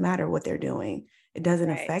 It doesn't matter what they're doing. It doesn't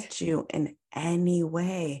right. affect you in any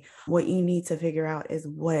way. What you need to figure out is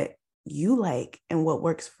what you like and what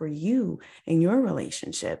works for you in your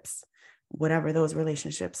relationships, whatever those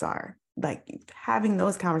relationships are. Like having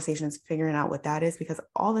those conversations, figuring out what that is, because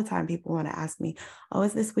all the time people want to ask me, oh,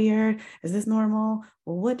 is this weird? Is this normal?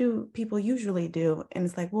 Well, what do people usually do? And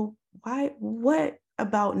it's like, well, why? What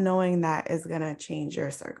about knowing that is going to change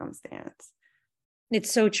your circumstance?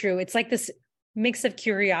 It's so true. It's like this mix of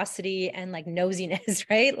curiosity and like nosiness,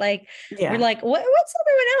 right? Like we're Yeah. like, what's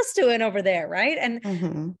everyone else doing over there, right? And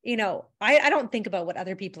Mm-hmm. I don't think about what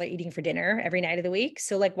other people are eating for dinner every night of the week.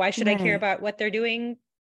 So like, why should I care Right. about what they're doing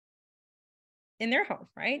in their home,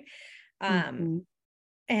 right? Um, Mm-hmm.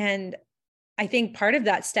 and I think part of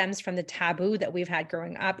that stems from the taboo that we've had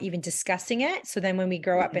growing up, even discussing it. So then when we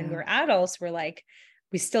grow up and Yeah. we're adults, we're like,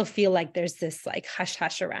 we still feel like there's this like hush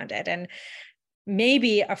hush around it. And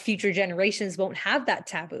maybe our future generations won't have that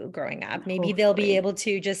taboo growing up. Maybe they'll be Hopefully. able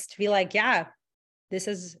to just be like, yeah, this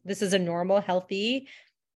is a normal, healthy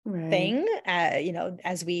Right. thing,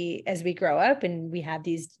 as we grow up and we have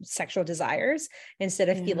these sexual desires instead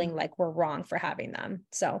of Yeah. feeling like we're wrong for having them.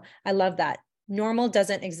 So I love that. Normal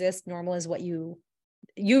doesn't exist. Normal is what you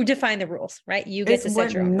define the rules, right? You get It's to set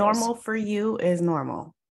what your own rules. normal for you is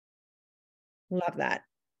normal. Love that.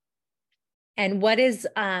 And what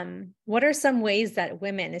are some ways that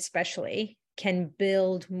women especially can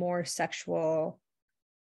build more sexual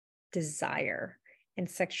desire and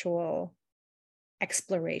sexual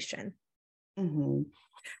exploration? Mm-hmm.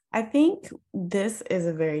 I think this is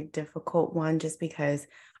a very difficult one just because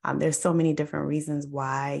there's so many different reasons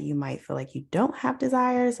why you might feel like you don't have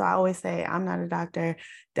desire. So I always say, I'm not a doctor.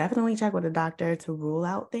 Definitely check with a doctor to rule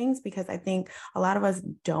out things because I think a lot of us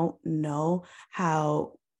don't know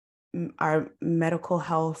how our medical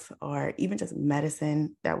health or even just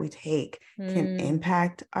medicine that we take can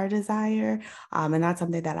impact our desire. And that's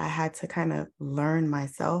something that I had to kind of learn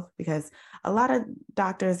myself, because a lot of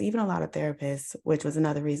doctors, even a lot of therapists, which was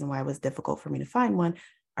another reason why it was difficult for me to find one,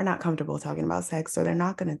 are not comfortable talking about sex. So they're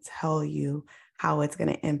not going to tell you how it's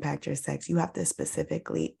going to impact your sex. You have to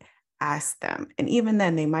specifically ask them. And even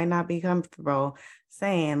then, they might not be comfortable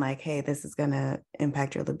saying like, hey, this is going to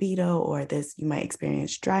impact your libido, or this, you might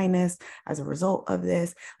experience dryness as a result of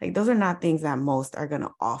this. Like, those are not things that most are going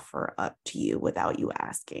to offer up to you without you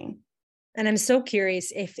asking. And I'm so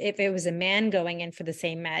curious, if it was a man going in for the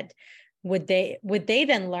same med, would they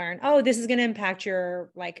then learn, oh, this is going to impact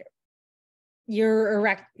your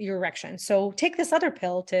erection, so take this other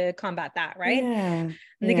pill to combat that, right? Yeah.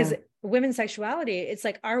 Because women's sexuality, it's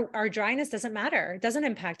like our dryness doesn't matter. It doesn't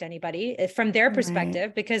impact anybody from their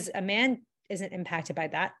perspective, because a man isn't impacted by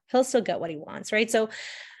that. He'll still get what he wants, right? So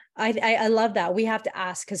I love that. We have to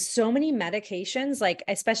ask, because so many medications, like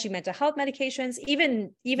especially mental health medications,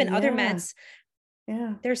 even other meds,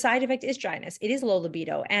 their side effect is dryness. It is low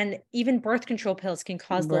libido, and even birth control pills can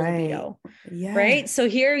cause low libido, right? So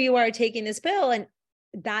here you are taking this pill and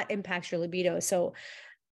that impacts your libido. So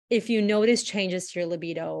if you notice changes to your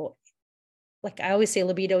libido, like I always say,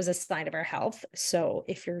 libido is a sign of our health. So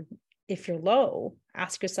if you're low,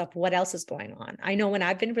 ask yourself what else is going on. I know when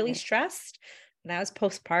I've been really stressed, when I was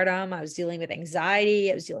postpartum, I was dealing with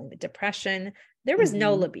anxiety, I was dealing with depression. There was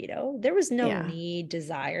no libido. There was no need,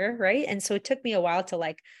 desire, right? And so it took me a while to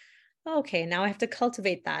like, okay, now I have to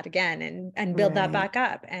cultivate that again and build that back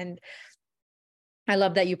up. And I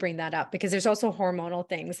love that you bring that up, because there's also hormonal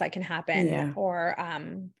things that can happen, or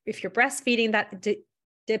if you're breastfeeding, that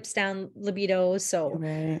dips down libido. So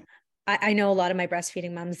I know a lot of my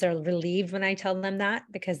breastfeeding moms, they're relieved when I tell them that,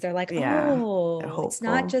 because they're like, oh, it's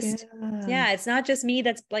not just, it's not just me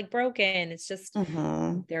that's like broken. It's just,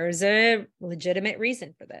 there's a legitimate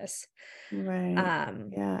reason for this.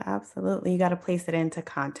 Yeah, absolutely. You got to place it into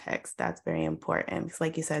context. That's very important. Because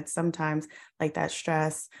like you said, sometimes like that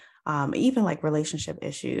stress, even like relationship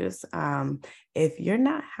issues, if you're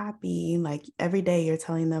not happy, like every day you're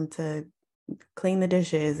telling them to clean the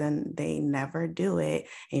dishes and they never do it,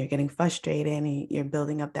 and you're getting frustrated and you're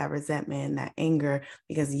building up that resentment and that anger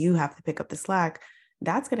because you have to pick up the slack,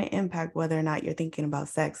 that's going to impact whether or not you're thinking about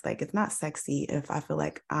sex. Like, it's not sexy if I feel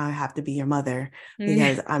like I have to be your mother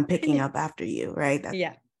because I'm picking up after you, right?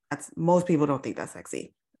 That's most people don't think that's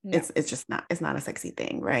sexy. It's just not, it's not a sexy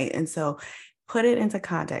thing, right? And so put it into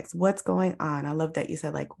context. What's going on? I love that you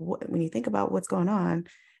said, like, when you think about what's going on,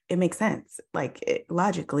 it makes sense. Like,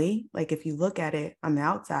 logically, like if you look at it on the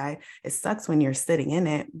outside, it sucks when you're sitting in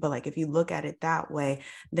it. But like, if you look at it that way,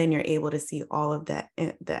 then you're able to see all of that,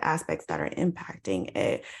 the aspects that are impacting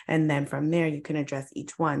it. And then from there, you can address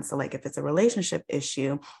each one. So like, if it's a relationship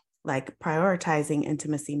issue, like prioritizing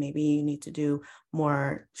intimacy, maybe you need to do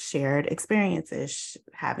more shared experiences,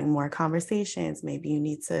 having more conversations. Maybe you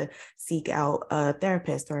need to seek out a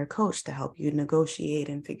therapist or a coach to help you negotiate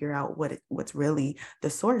and figure out what's really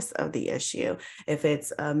the source of the issue. If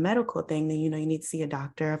it's a medical thing, then, you need to see a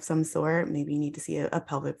doctor of some sort. Maybe you need to see a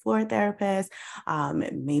pelvic floor therapist.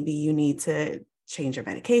 Maybe you need to change your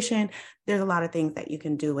medication. There's a lot of things that you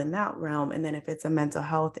can do in that realm. And then if it's a mental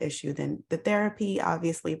health issue, then the therapy,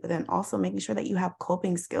 obviously, but then also making sure that you have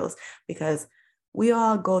coping skills, because we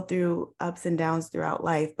all go through ups and downs throughout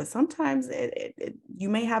life, but sometimes you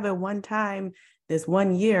may have it one time this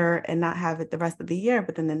one year and not have it the rest of the year,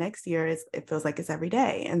 but then the next year it feels like it's every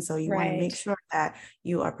day. And so you want to make sure that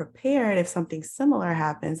you are prepared if something similar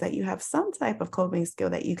happens, that you have some type of coping skill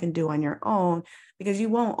that you can do on your own, because you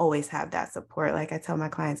won't always have that support. Like I tell my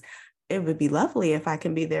clients, it would be lovely if I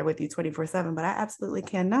can be there with you 24/7, but I absolutely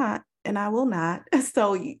cannot, and I will not.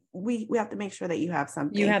 So we have to make sure that you have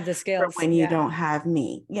something. You have the skills for when you don't have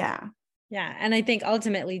me. Yeah. And I think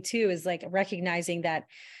ultimately too is like recognizing that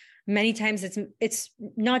many times it's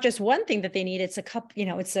not just one thing that they need. It's a cup,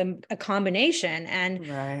 it's a combination.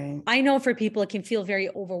 And I know for people, it can feel very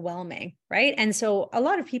overwhelming. Right. And so a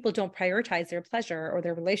lot of people don't prioritize their pleasure or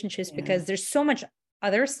their relationships because there's so much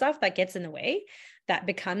other stuff that gets in the way that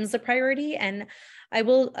becomes the priority. And I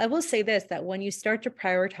will say this, that when you start to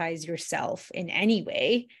prioritize yourself in any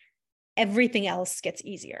way, everything else gets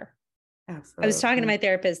easier. Absolutely. I was talking to my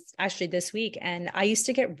therapist actually this week, and I used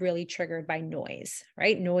to get really triggered by noise,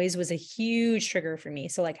 right? Noise was a huge trigger for me.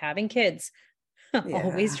 So like having kids,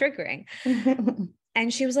 always triggering.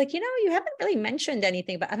 And she was like, you haven't really mentioned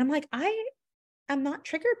anything about, and I'm like, I'm not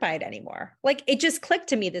triggered by it anymore. Like it just clicked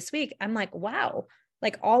to me this week. I'm like, wow,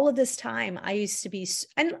 like all of this time I used to be,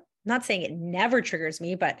 I'm not saying it never triggers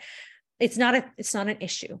me, but it's not an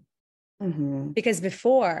issue. Mm-hmm. Because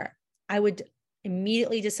before I would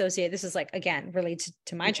immediately dissociate. This is like, again, related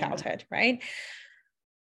to my childhood, right?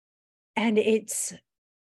 And it's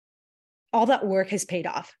all that work has paid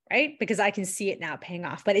off, right? Because I can see it now paying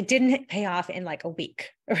off, but it didn't pay off in like a week,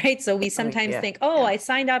 right? So we sometimes think, oh, I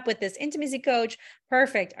signed up with this intimacy coach.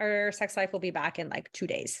 Perfect. Our sex life will be back in like 2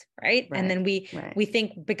 days, right? And then we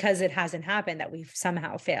think because it hasn't happened that we've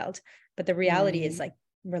somehow failed. But the reality is like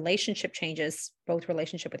relationship changes, both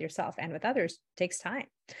relationship with yourself and with others, takes time.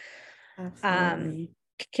 Absolutely.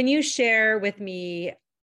 Can you share with me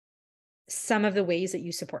some of the ways that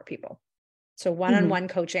you support people? So one-on-one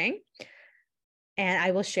coaching. And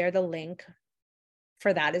I will share the link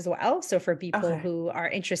for that as well. So for people who are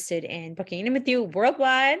interested in booking in with you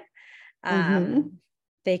worldwide,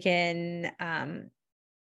 they can,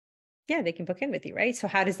 they can book in with you, right? So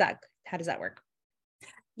how does that work?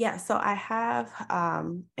 Yeah, so I have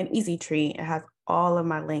an easy tree. It has all of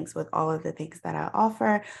my links with all of the things that I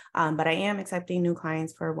offer, but I am accepting new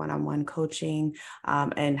clients for one-on-one coaching.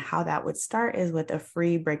 And how that would start is with a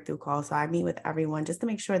free breakthrough call. So I meet with everyone just to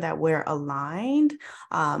make sure that we're aligned,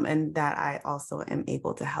 and that I also am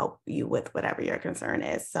able to help you with whatever your concern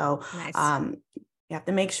is. So nice. You have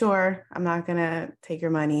to make sure I'm not going to take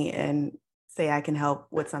your money and say I can help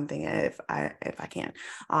with something if I can.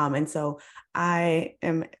 And so I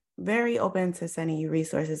am very open to sending you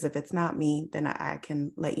resources. If it's not me, then I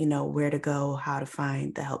can let you know where to go, how to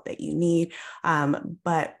find the help that you need.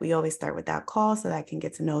 But we always start with that call so that I can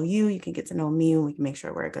get to know you. You can get to know me, and we can make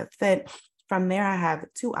sure we're a good fit. From there, I have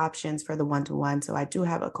 2 options for the one-to-one. So I do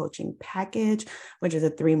have a coaching package, which is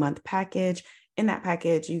a 3-month package. In that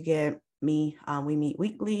package, you get me. We meet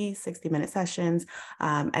weekly, 60-minute sessions.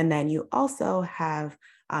 And then you also have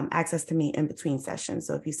access to me in between sessions.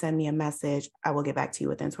 So if you send me a message, I will get back to you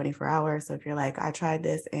within 24 hours. So if you're like, I tried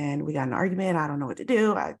this and we got an argument, I don't know what to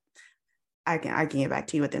do, I can get back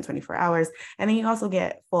to you within 24 hours. And then you also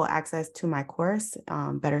get full access to my course,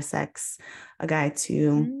 Better Sex, a guide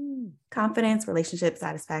to confidence, relationship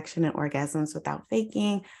satisfaction, and orgasms without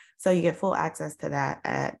faking. So you get full access to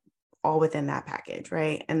that all within that package,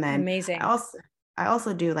 right? And then amazing. I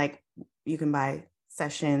also do, like, you can buy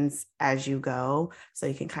sessions as you go, so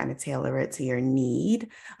you can kind of tailor it to your need,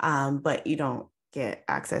 but you don't get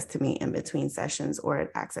access to me in between sessions or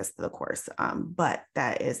access to the course. But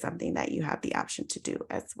that is something that you have the option to do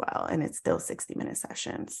as well, and it's still 60-minute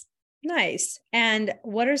sessions. Nice. And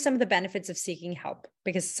what are some of the benefits of seeking help?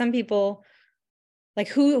 Because some people, like,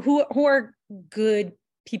 who are good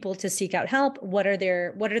people to seek out help? What are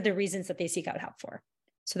the reasons that they seek out help for?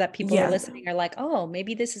 So that people are listening are like, oh,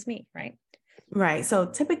 maybe this is me, right? Right. So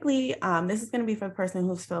typically, this is going to be for the person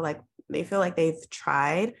who feel like they've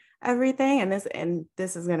tried everything, and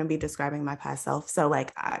this is going to be describing my past self. So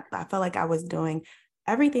like I felt like I was doing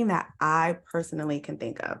everything that I personally can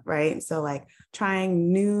think of, right? So like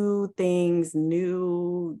trying new things,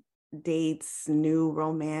 new dates, new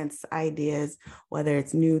romance ideas, whether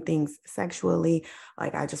it's new things sexually.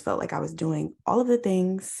 Like I just felt like I was doing all of the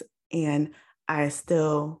things, and I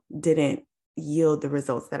still didn't yield the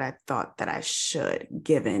results that I thought that I should,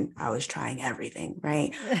 given I was trying everything,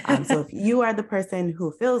 right? So if you are the person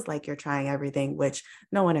who feels like you're trying everything, which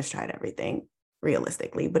no one has tried everything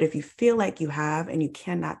realistically, but if you feel like you have and you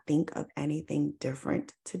cannot think of anything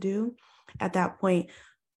different to do, at that point,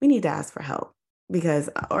 we need to ask for help, because,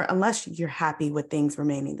 or unless you're happy with things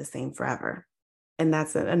remaining the same forever. And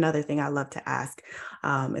that's another thing I love to ask.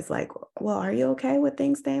 It's like, well, are you okay with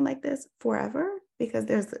things staying like this forever? Because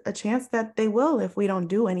there's a chance that they will if we don't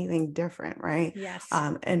do anything different, right? Yes.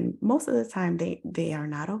 And most of the time they are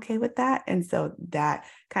not okay with that. And so that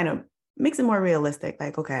kind of makes it more realistic.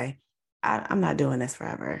 Like, okay, I'm not doing this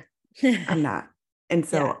forever. I'm not. And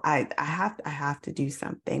so I have to do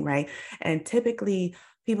something, right? And typically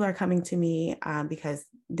people are coming to me because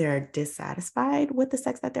they're dissatisfied with the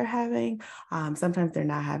sex that they're having. Sometimes they're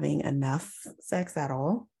not having enough sex at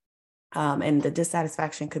all. And the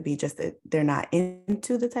dissatisfaction could be just that they're not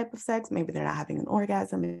into the type of sex. Maybe they're not having an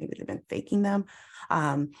orgasm. Maybe they've been faking them.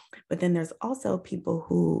 But then there's also people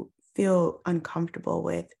who feel uncomfortable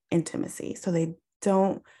with intimacy. So they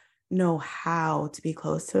don't know how to be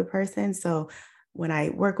close to a person. So when I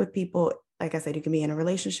work with people, like I said, you can be in a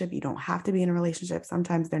relationship. You don't have to be in a relationship.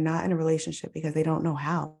 Sometimes they're not in a relationship because they don't know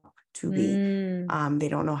how to be. They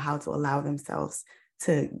don't know how to allow themselves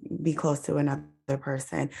to be close to another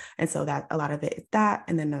person. And so that a lot of it is that.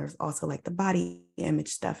 And then there's also like the body image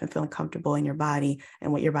stuff and feeling comfortable in your body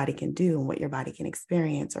and what your body can do and what your body can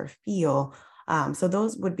experience or feel. So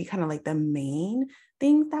those would be kind of like the main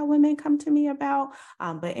things that women come to me about.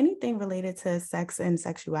 But anything related to sex and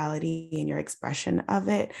sexuality and your expression of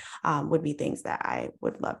it would be things that I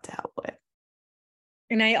would love to help with.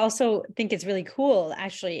 And I also think it's really cool,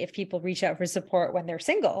 actually, if people reach out for support when they're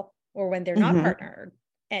single or when they're not Hmm. partnered,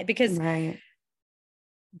 because Right.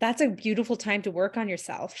 that's a beautiful time to work on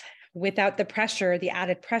yourself without the pressure, the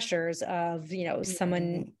added pressures of, Right.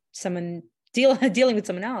 someone dealing with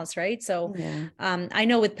someone else. Right. So, Yeah. I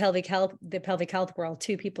know with pelvic health, the pelvic health world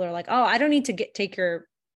too, people are like, oh, I don't need to take your,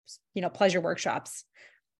 pleasure workshops.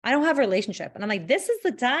 I don't have a relationship. And I'm like, this is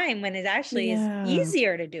the time when it actually is Yeah.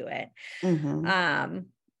 easier to do it. Hmm. Um,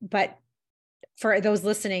 but for those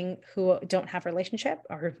listening who don't have a relationship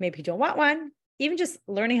or maybe don't want one, even just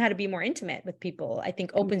learning how to be more intimate with people, I think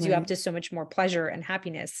opens you up Right. to so much more pleasure and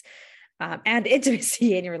happiness, and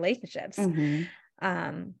intimacy in your relationships. Hmm.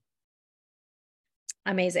 Um,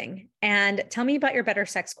 Amazing. And tell me about your better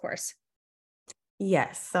sex course.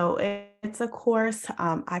 Yes, so it's a course.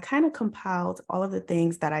 I kind of compiled all of the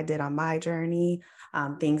things that I did on my journey,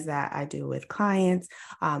 things that I do with clients.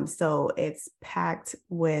 So it's packed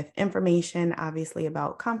with information, obviously,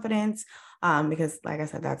 about confidence, because, like I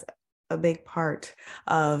said, that's a big part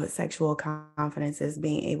of sexual confidence is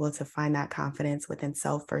being able to find that confidence within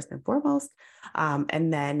self first and foremost.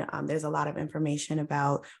 And then there's a lot of information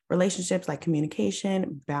about relationships like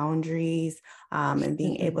communication, boundaries, and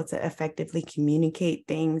being able to effectively communicate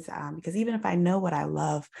things. Because even if I know what I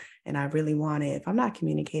love and I really want it, if I'm not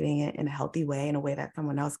communicating it in a healthy way, in a way that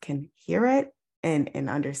someone else can hear it and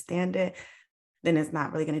understand it, then it's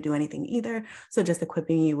not really going to do anything either. So just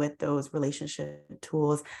equipping you with those relationship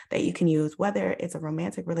tools that you can use, whether it's a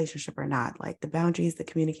romantic relationship or not, like the boundaries, the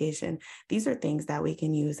communication, these are things that we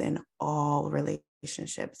can use in all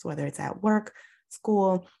relationships, whether it's at work,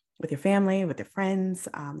 school, with your family, with your friends.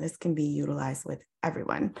 This can be utilized with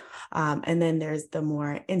everyone. And then there's the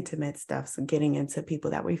more intimate stuff. So getting into people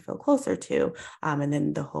that we feel closer to. And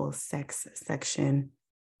then the whole sex section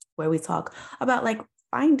where we talk about like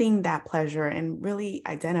finding that pleasure and really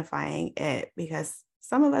identifying it, because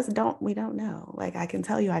some of us we don't know. Like I can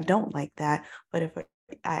tell you I don't like that, but if I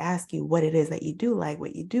ask you what it is that you do like,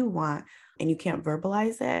 what you do want, and you can't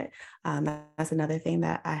verbalize it, that's another thing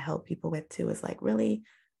that I help people with too, is like really,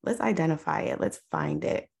 let's identify it, let's find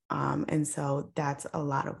it. And so that's a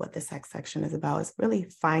lot of what the sex section is about, is really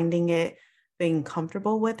finding it, being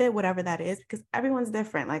comfortable with it, whatever that is, because everyone's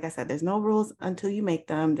different. Like I said, there's no rules until you make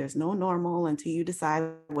them. There's no normal until you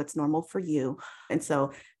decide what's normal for you. And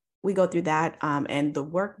so we go through that. And the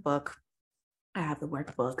workbook, I have the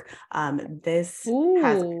workbook. This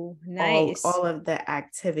has Ooh, nice. all of the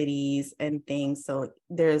activities and things. So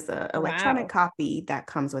there's an electronic Wow. copy that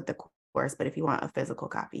comes with the course, but if you want a physical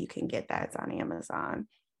copy, you can get that. It's on Amazon.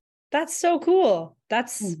 That's so cool.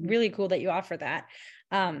 That's Mhm. really cool that you offer that.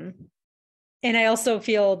 Um, and I also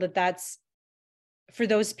feel that that's for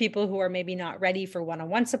those people who are maybe not ready for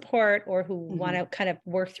one-on-one support or who want Mhm. to kind of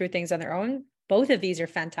work through things on their own. Both of these are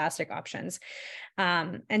fantastic options.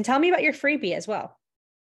 And tell me about your freebie as well.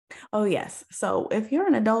 Oh, yes. So if you're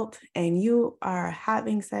an adult and you are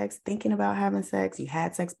having sex, thinking about having sex, you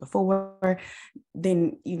had sex before,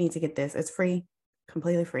 then you need to get this. It's free,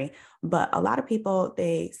 completely free. But a lot of people,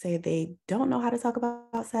 they say they don't know how to talk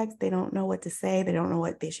about sex. They don't know what to say. They don't know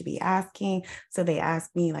what they should be asking. So they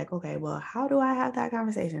ask me, like, okay, well, how do I have that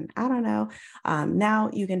conversation? I don't know. Now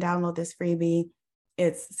you can download this freebie.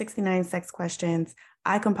 It's 69 sex questions.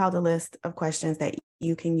 I compiled a list of questions that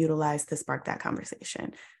you can utilize to spark that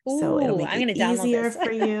conversation. So it'll Ooh, make I'm it going to download easier this.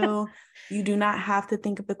 for you. You do not have to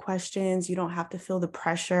think of the questions. You don't have to feel the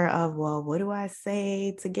pressure of, well, what do I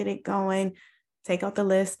say to get it going? Take out the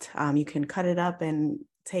list. You can cut it up and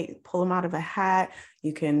pull them out of a hat.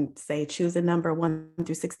 You can say, choose a number 1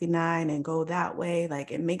 through 69 and go that way. Like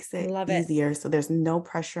it makes it Love it. easier. So there's no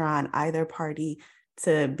pressure on either party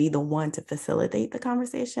to be the one to facilitate the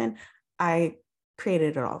conversation. I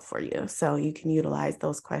created it all for you. So you can utilize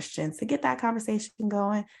those questions to get that conversation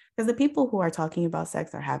going, because the people who are talking about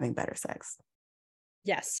sex are having better sex.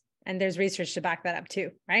 Yes. And there's research to back that up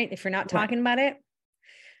too, right? If you're not Right. talking about it,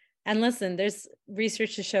 and listen, there's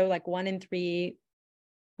research to show like 1 in 3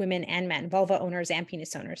 women and men, vulva owners and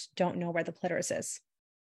penis owners, don't know where the clitoris is.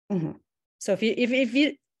 Mhm. So if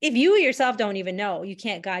you yourself don't even know, you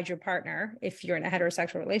can't guide your partner if you're in a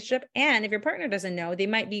heterosexual relationship. And if your partner doesn't know, they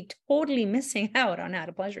might be totally missing out on how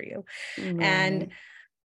to pleasure you. And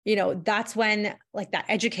Right. that's when like that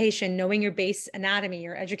education, knowing your base anatomy,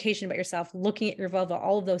 your education about yourself, looking at your vulva,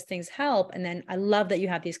 all of those things help. And then I love that you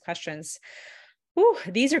have these questions. Ooh,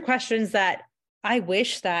 these are questions that I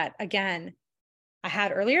wish that, again, I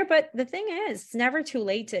had earlier. But the thing is, it's never too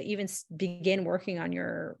late to even begin working on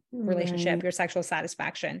your relationship, Right. your sexual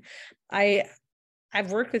satisfaction.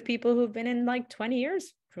 I've worked with people who've been in like 20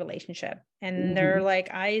 years relationship, and they're Hmm. like,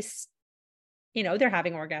 they're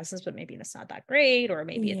having orgasms, but maybe it's not that great, or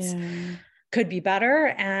maybe it's Yeah. could be better.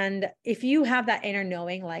 And if you have that inner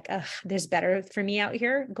knowing, like, there's better for me out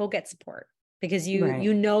here, go get support, because you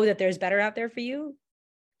Right. know that there's better out there for you,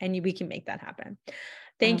 and we can make that happen.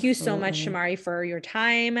 Thank you so much, Absolutely. Shamaree, for your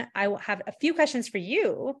time. I will have a few questions for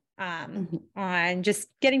you Mhm. on just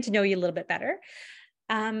getting to know you a little bit better.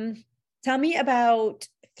 Um, Tell me about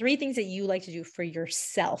 3 things that you like to do for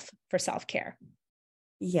yourself for self-care.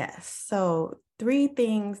 Yes. So, three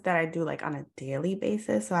things that I do like on a daily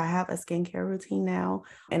basis. So, I have a skincare routine now,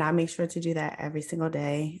 and I make sure to do that every single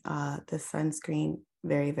day. The sunscreen,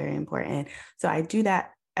 very, very important. So, I do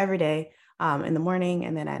that every day. In the morning,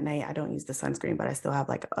 and then at night, I don't use the sunscreen, but I still have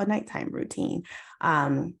like a nighttime routine.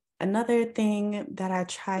 Another thing that I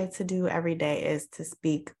try to do every day is to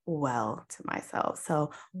speak well to myself.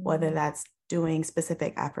 So, whether Mm. that's doing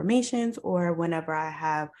specific affirmations or whenever I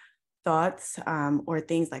have thoughts or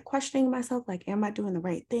things like questioning myself, like, am I doing the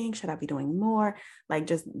right thing? Should I be doing more? Like,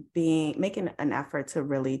 just making an effort to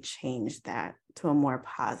really change that to a more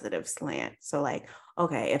positive slant. So, like,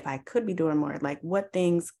 okay, if I could be doing more, like, what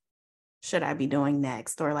things should I be doing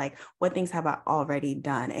next? Or like, what things have I already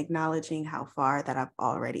done? Acknowledging how far that I've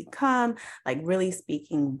already come, like really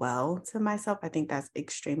speaking well to myself. I think that's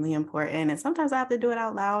extremely important. And sometimes I have to do it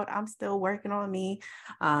out loud. I'm still working on me.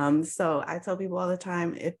 So I tell people all the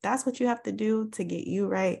time, if that's what you have to do to get you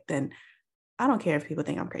right, then I don't care if people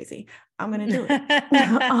think I'm crazy. I'm gonna do it.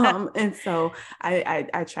 And so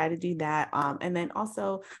I try to do that. And then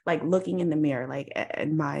also like looking in the mirror, like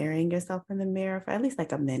admiring yourself in the mirror for at least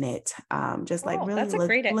like a minute. Just like Oh, really that's a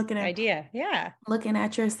great looking at idea. Yeah.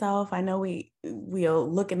 yourself. I know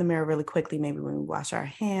we'll look in the mirror really quickly, maybe when we wash our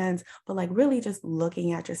hands, but like really just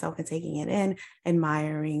looking at yourself and taking it in,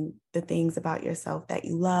 admiring the things about yourself that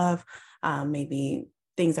you love. Maybe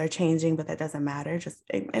things are changing, but that doesn't matter. Just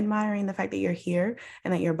admiring the fact that you're here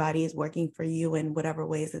and that your body is working for you in whatever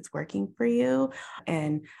ways it's working for you.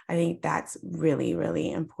 And I think that's really,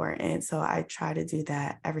 really important. So I try to do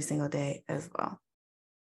that every single day as well.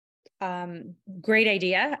 Great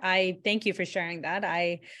idea. I thank you for sharing that.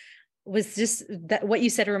 I was just that what you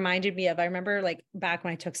said reminded me of, I remember like back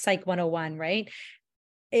when I took Psych 101, right?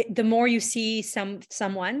 The more you see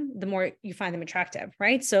someone, the more you find them attractive,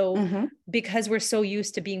 right? So Hmm. because we're so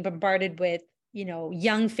used to being bombarded with,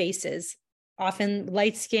 young faces, often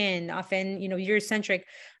light skin, often, Eurocentric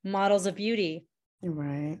models of beauty.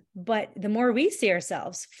 Right. But the more we see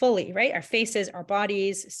ourselves fully, right? Our faces, our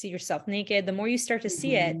bodies, see yourself naked, the more you start to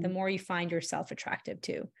see it, the Hmm. more you find yourself attractive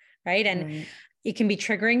too. Right. And Right. it can be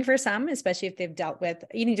triggering for some, especially if they've dealt with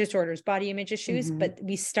eating disorders, body image issues, Hmm. but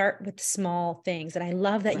we start with small things. And I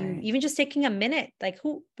love that you Right. even just taking a minute, like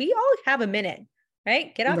we all have a minute,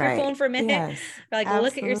 right? Get off your phone Right. for a minute, Yes, like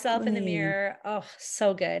look at yourself in the absolutely. mirror. Oh,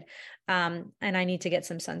 so good. And I need to get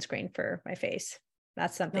some sunscreen for my face.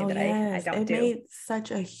 That's something No, that I yes, don't it do. made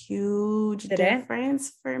such a huge Did it?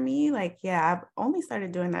 difference for me. Like, yeah, I've only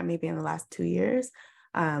started doing that maybe in the last 2 years.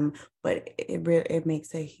 But it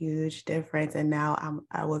makes a huge difference. And now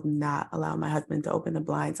I will not allow my husband to open the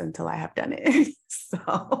blinds until I have done it.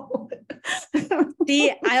 So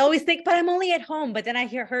See, I always think, but I'm only at home. But then I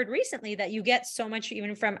heard recently that you get so much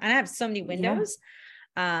even from, and I have so many yeah. windows.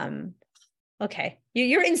 Um, okay.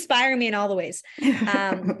 You're inspiring me in all the ways.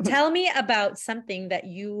 Tell me about something that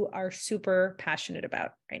you are super passionate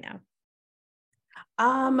about right now.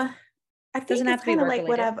 Um, I think Doesn't it's have to be kind of work like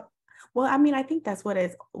what related. I've, well, I mean, I think that's what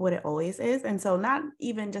it always is. And so not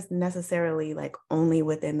even just necessarily like only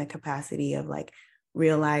within the capacity of like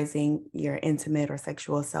realizing your intimate or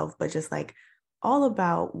sexual self, but just like all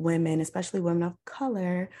about women, especially women of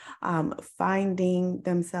color, finding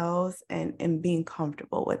themselves and being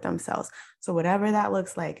comfortable with themselves. So whatever that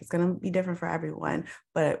looks like, it's going to be different for everyone,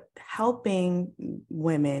 but helping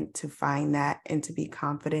women to find that and to be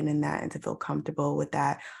confident in that and to feel comfortable with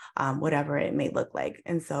that, whatever it may look like.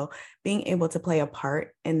 And so being able to play a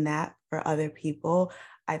part in that for other people,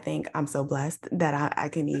 I think I'm so blessed that I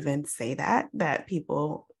can even say that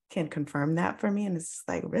people can confirm that for me. And it's just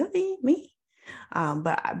like, really, me?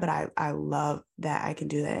 But I love that I can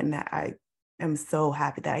do that, and that I am so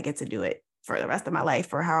happy that I get to do it for the rest of my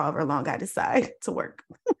life or however long I decide to work.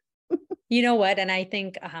 You know what? And I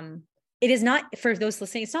think it is not, for those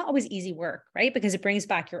listening, it's not always easy work, right? Because it brings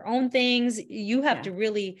back your own things. You have Yeah. to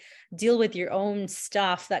really deal with your own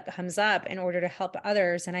stuff that comes up in order to help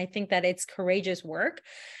others. And I think that it's courageous work.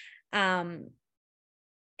 And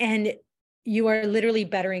you are literally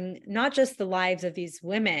bettering not just the lives of these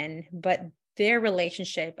women, but their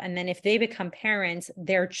relationship. And then if they become parents,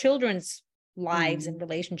 their children's lives and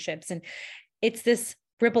relationships. And it's this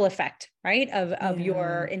ripple effect, right? Of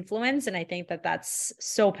your Yeah. influence. And I think that that's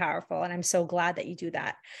so powerful. And I'm so glad that you do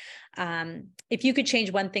that. If you could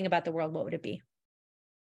change one thing about the world, what would it be?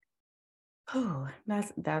 Oh,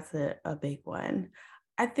 that's a big one.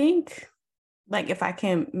 I think like if I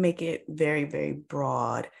can make it very, very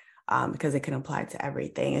broad, because it can apply to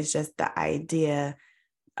everything, it's just the idea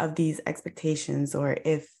of these expectations, or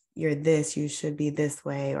if you're this, you should be this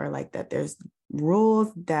way, or like that there's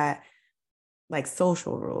rules that like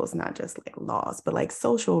social rules, not just like laws, but like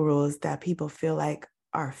social rules that people feel like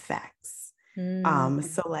are facts. Mm.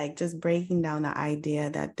 So like just breaking down the idea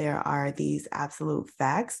that there are these absolute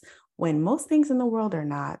facts when most things in the world are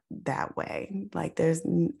not that way. Like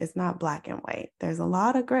it's not black and white. There's a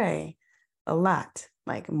lot of gray, a lot,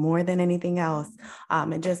 like more than anything else.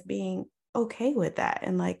 And just being okay with that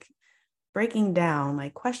and like breaking down,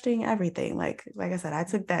 like questioning everything. Like I said, I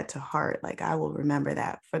took that to heart. Like I will remember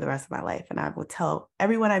that for the rest of my life. And I will tell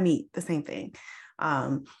everyone I meet the same thing.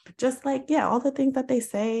 Um, just like, yeah, all the things that they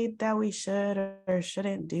say that we should or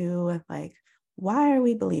shouldn't do. Like, why are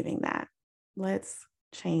we believing that? Let's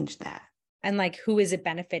change that. And like, who is it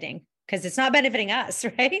benefiting? Because it's not benefiting us,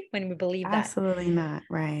 right? When we believe that. Absolutely not.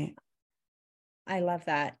 Right. I love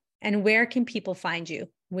that. And where can people find you?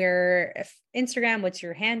 Where, if Instagram, what's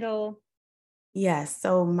your handle? Yes.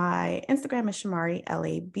 So my Instagram is Shamaree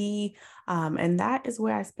LAB. And that is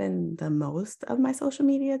where I spend the most of my social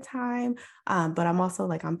media time. But I'm also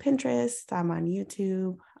like on Pinterest, I'm on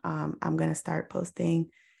YouTube. I'm gonna start posting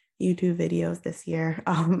YouTube videos this year.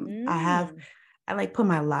 Mm. I like put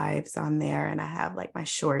my lives on there and I have like my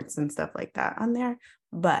shorts and stuff like that on there.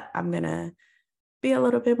 But I'm gonna be a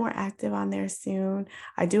little bit more active on there soon.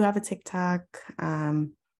 I do have a TikTok.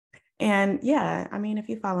 And yeah, I mean, if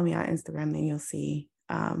you follow me on Instagram, then you'll see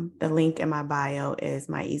the link in my bio is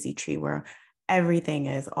my Easy Tree, where everything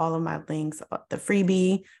is, all of my links, the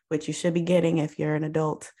freebie, which you should be getting if you're an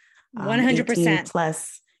adult, 18 100%.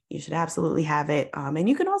 plus, you should absolutely have it. And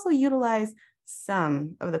you can also utilize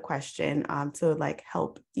some of the question to like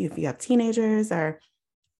help you if you have teenagers or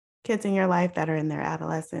kids in your life that are in their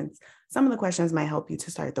adolescence. Some of the questions might help you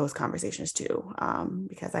to start those conversations too,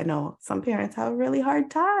 because I know some parents have a really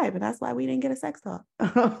hard time, and that's why we didn't get a sex talk.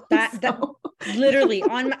 That So, literally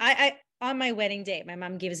on my, on my wedding day, my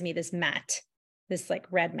mom gives me this mat, this like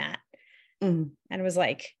red mat, mm, and was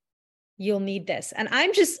like, "You'll need this." And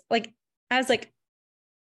I'm just like, I was like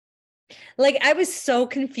I was so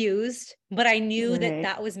confused, but I knew that right,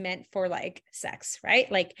 that was meant for like sex,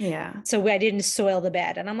 right? Like, yeah, so I didn't soil the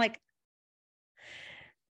bed. And I'm like,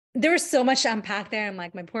 there was so much to unpack there. I'm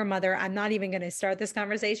like, my poor mother, I'm not even going to start this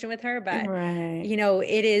conversation with her, but right,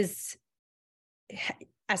 it is,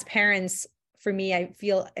 as parents, for me, I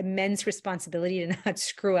feel immense responsibility to not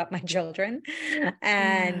screw up my children.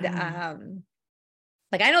 And yeah.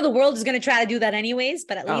 like, I know the world is going to try to do that anyways,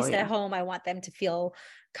 but at Oh least at yeah, home, I want them to feel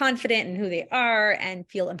confident in who they are and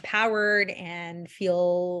feel empowered and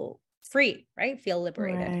feel free, right? Feel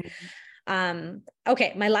liberated. right.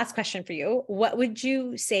 Okay, my last question for you. What would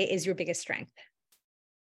you say is your biggest strength?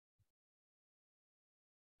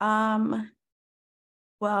 Um,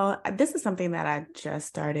 well, this is something that I just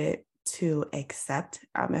started to accept.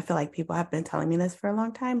 I feel like people have been telling me this for a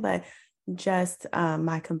long time, but just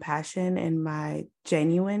my compassion and my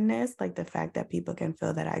genuineness, like the fact that people can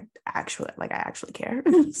feel that I actually care.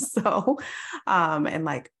 So, and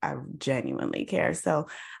like I genuinely care. So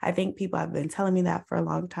I think people have been telling me that for a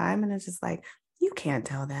long time, and it's just like you can't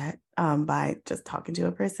tell that by just talking to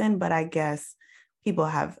a person. But I guess people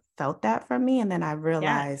have felt that from me, and then I Yeah,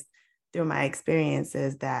 realized through my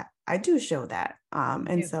experiences that I do show that. you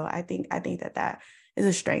And do. so I think that that is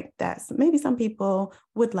a strength that maybe some people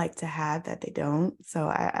would like to have that they don't. So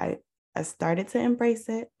I started to embrace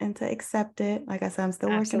it and to accept it. Like I said, I'm still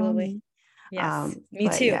working on Absolutely. me. Yes, me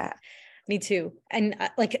But too. yeah, Me too. And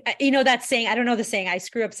that saying, I don't know the saying, I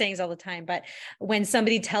screw up sayings all the time, but when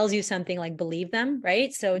somebody tells you something, like believe them,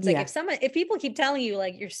 right? So it's like yeah, if people keep telling you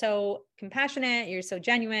like you're so compassionate, you're so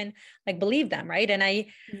genuine, like believe them, right? And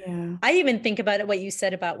yeah, I even think about it, what you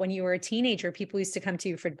said about when you were a teenager, people used to come to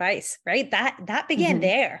you for advice, right? That began hmm,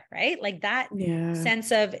 there, right? Like that yeah.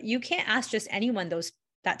 sense of you can't ask just anyone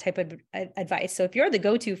that type of advice. So if you're the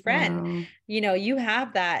go-to friend, Wow. you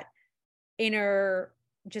have that inner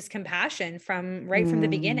just compassion from right from the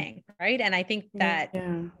Mm, beginning, right? And I think that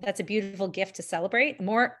yeah. that's a beautiful gift to celebrate.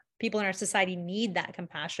 More people in our society need that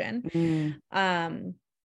compassion. Mm, Um,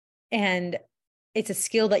 and it's a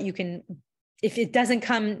skill that you can if it doesn't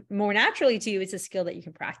come more naturally to you, it's a skill that you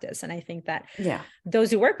can practice. And I think that Yeah.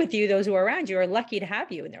 those who work with you, those who are around you, are lucky to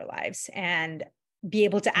have you in their lives and be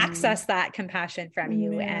able to access that compassion from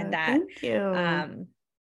you and that, thank you.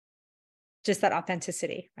 just that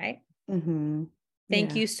authenticity, right? Mm-hmm.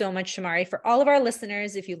 Thank you so much, Shamaree. For all of our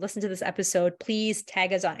listeners, if you listen to this episode, please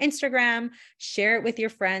tag us on Instagram, share it with your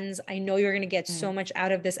friends. I know you're going to get so much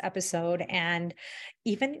out of this episode, and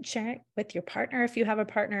even share it with your partner if you have a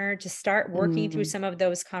partner, to start working through some of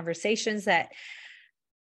those conversations that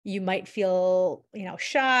you might feel,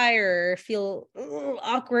 shy or feel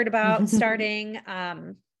awkward about starting.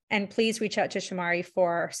 And please reach out to Shamaree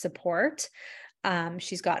for support.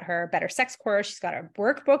 She's got her Better Sex course. She's got her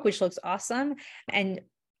workbook, which looks awesome. And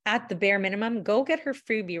at the bare minimum, go get her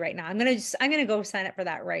freebie right now. I'm going to go sign up for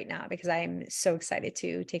that right now, because I'm so excited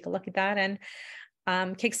to take a look at that and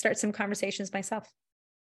kickstart some conversations myself.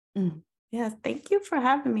 Yes. Thank you for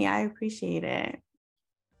having me. I appreciate it.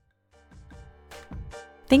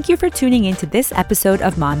 Thank you for tuning into this episode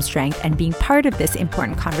of Mom Strength and being part of this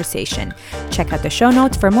important conversation. Check out the show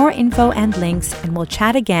notes for more info and links, and we'll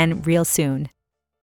chat again real soon.